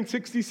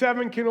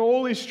 1967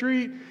 Kinooli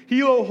Street,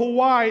 Hilo,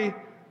 Hawaii,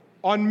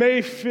 on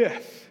May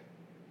 5th,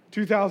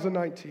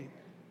 2019.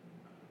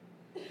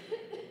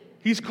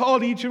 He's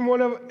called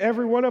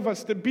every one of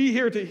us to be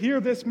here to hear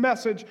this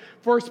message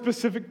for a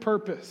specific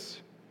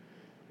purpose.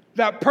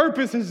 That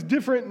purpose is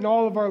different in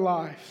all of our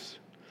lives.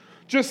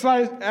 Just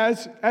like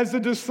as the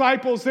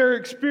disciples, their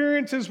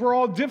experiences were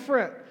all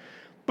different,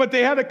 but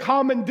they had a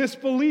common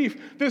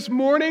disbelief. This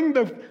morning,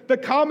 the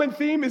common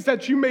theme is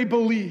that you may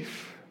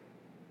believe,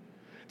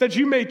 that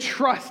you may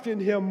trust in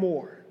him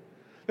more,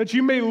 that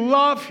you may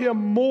love him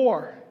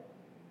more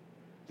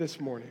this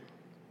morning.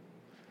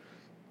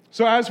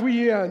 So as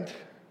we end,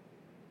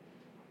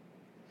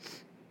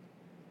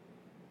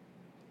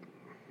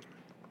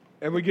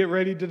 and we get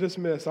ready to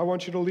dismiss, I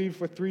want you to leave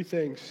with three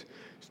things.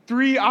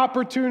 Three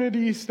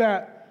opportunities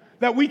that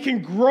we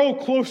can grow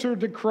closer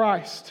to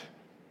Christ,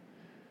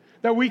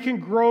 that we can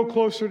grow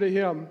closer to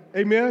him.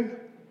 Amen?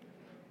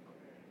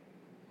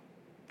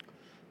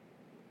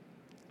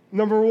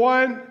 Number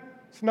one,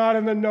 it's not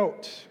in the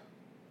notes,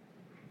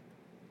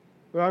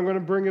 but I'm going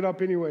to bring it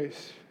up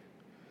anyways.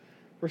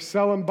 We're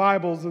selling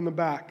Bibles in the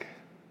back.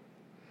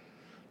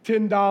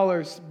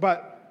 $10,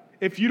 but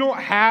if you don't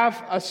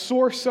have a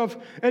source of,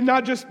 and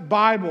not just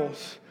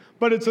Bibles,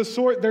 but it's a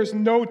sort, there's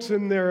notes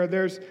in there,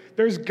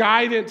 there's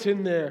guidance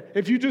in there.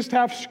 If you just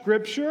have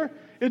Scripture,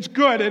 it's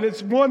good and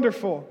it's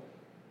wonderful.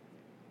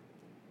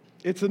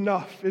 It's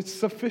enough, it's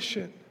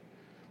sufficient.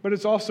 But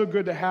it's also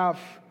good to have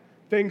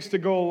things to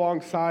go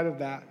alongside of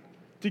that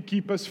to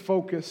keep us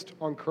focused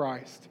on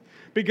Christ.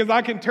 Because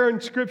I can turn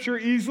Scripture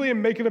easily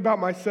and make it about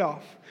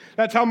myself.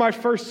 That's how my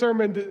first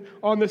sermon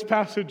on this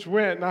passage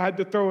went, and I had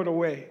to throw it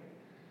away.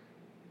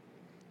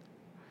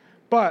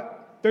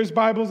 But there's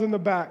Bibles in the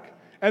back.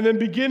 And then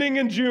beginning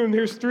in June,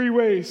 here's 3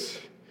 ways.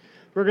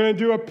 We're going to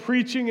do a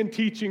preaching and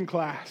teaching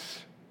class.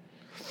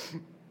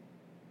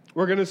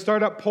 We're going to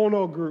start up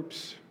Pono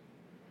groups.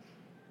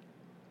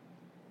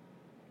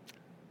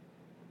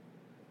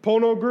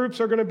 Pono groups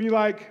are going to be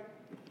like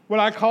what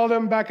I call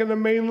them back in the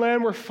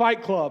mainland were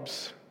fight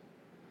clubs.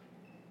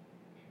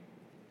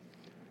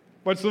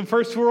 What's the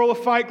first rule of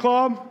Fight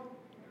Club?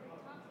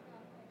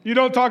 You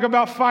don't talk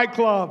about Fight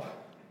Club.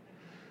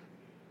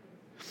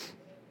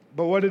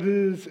 But what it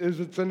is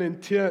it's an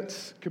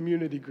intense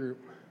community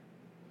group.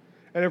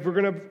 And if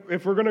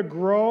we're gonna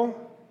grow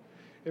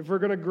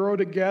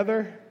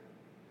together,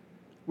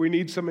 we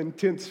need some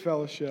intense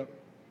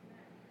fellowship,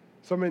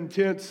 some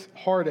intense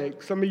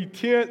heartache, some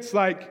intense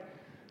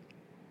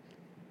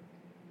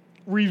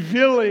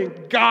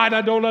revealing, God,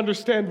 I don't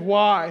understand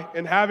why,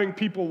 and having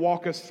people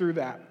walk us through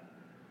that.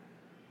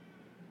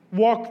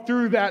 Walk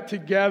through that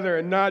together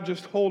and not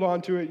just hold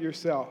on to it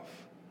yourself.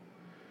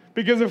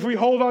 Because if we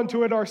hold on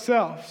to it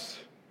ourselves,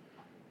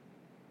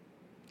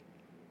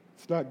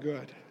 it's not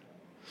good.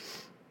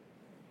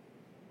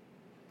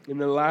 And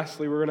then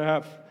lastly, we're going to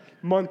have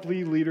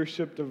monthly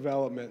leadership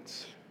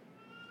developments.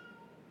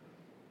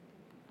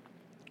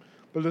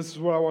 But this is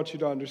what I want you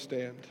to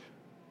understand.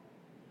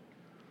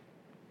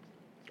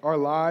 Our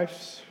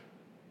lives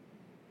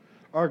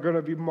are going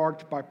to be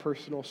marked by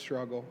personal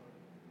struggle.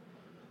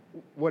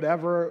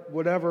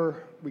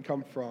 Whatever we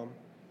come from.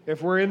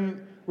 If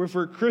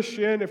we're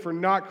Christian, if we're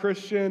not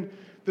Christian,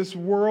 this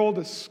world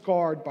is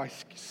scarred by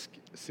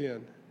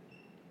sin.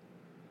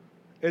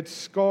 It's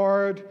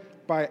scarred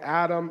by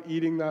Adam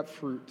eating that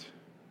fruit.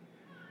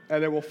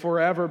 And it will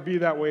forever be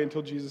that way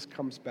until Jesus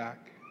comes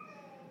back.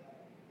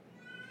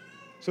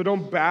 So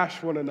don't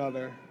bash one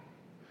another.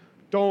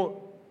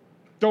 Don't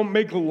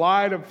make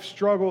light of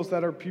struggles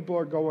that people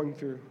are going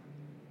through.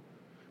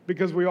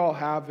 Because we all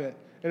have it.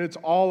 And it's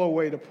all a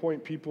way to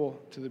point people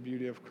to the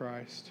beauty of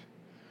Christ.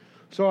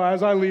 So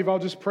as I leave, I'll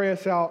just pray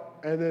us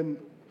out, and then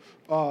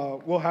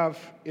we'll have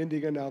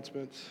ending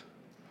announcements.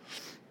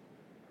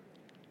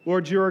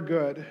 Lord, you are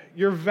good.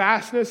 Your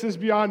vastness is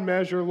beyond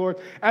measure, Lord.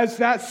 As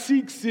that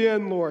seeks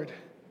in, Lord,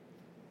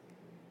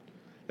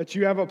 that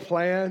you have a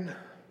plan,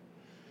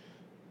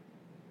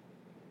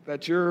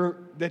 that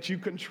you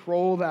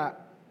control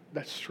that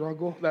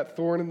struggle, that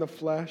thorn in the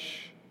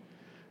flesh,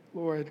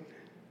 Lord.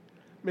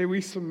 May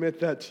we submit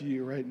that to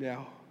you right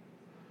now.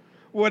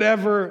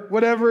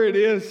 Whatever it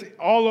is,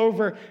 all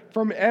over,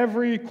 from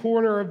every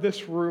corner of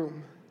this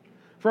room,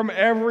 from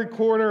every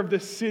corner of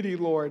this city,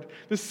 Lord.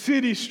 The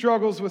city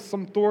struggles with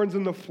some thorns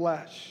in the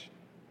flesh.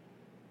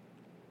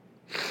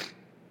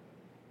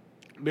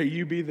 May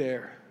you be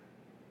there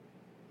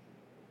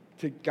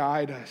to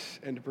guide us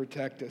and to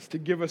protect us, to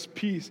give us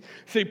peace.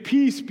 Say,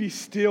 peace be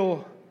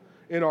still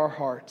in our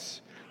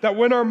hearts. That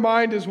when our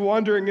mind is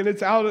wandering and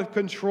it's out of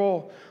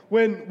control,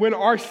 when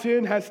our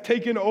sin has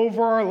taken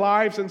over our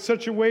lives in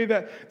such a way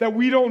that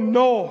we don't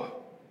know,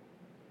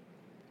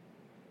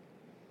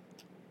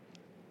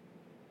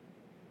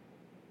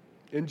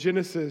 in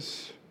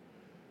Genesis,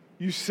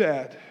 you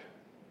said,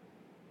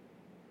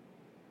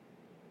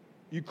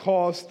 you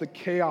caused the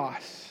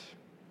chaos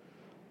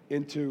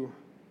into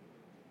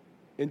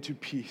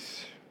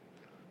peace,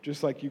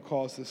 just like you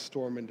caused this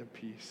storm into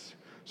peace.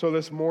 So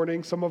this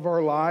morning, some of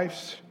our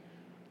lives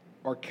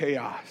are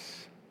chaos.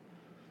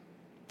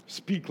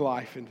 Speak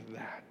life into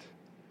that.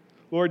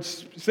 Lord,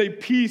 say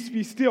peace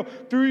be still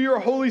through your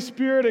Holy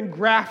Spirit and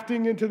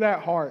grafting into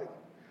that heart.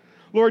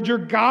 Lord, your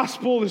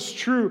gospel is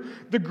true.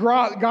 The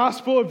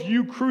gospel of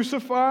you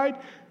crucified,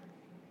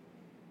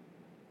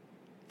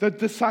 the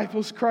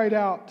disciples cried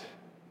out,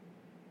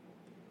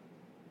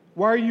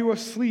 Why are you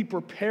asleep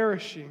or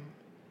perishing?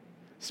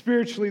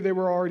 Spiritually, they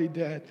were already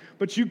dead.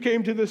 But you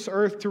came to this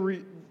earth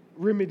to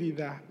remedy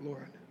that,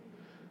 Lord.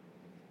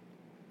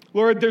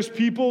 Lord, there's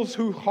people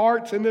whose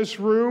hearts in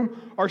this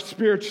room are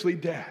spiritually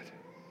dead.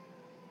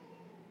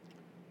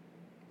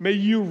 May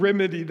you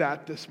remedy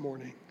that this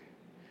morning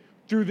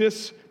through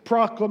this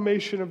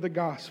proclamation of the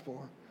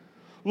gospel.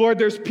 Lord,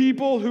 there's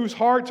people whose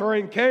hearts are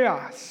in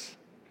chaos.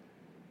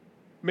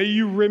 May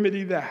you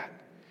remedy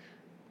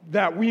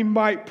that we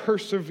might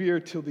persevere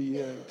till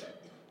the end,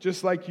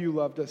 just like you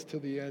loved us till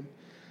the end.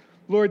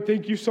 Lord,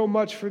 thank you so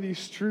much for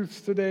these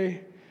truths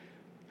today,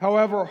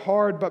 however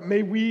hard, but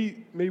may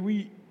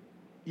we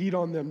eat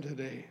on them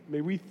today.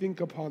 May we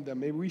think upon them.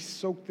 May we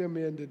soak them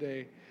in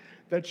today,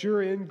 that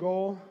your end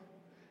goal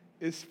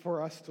is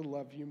for us to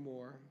love you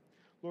more.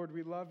 Lord,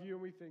 we love you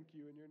and we thank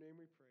you. In your name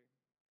we pray.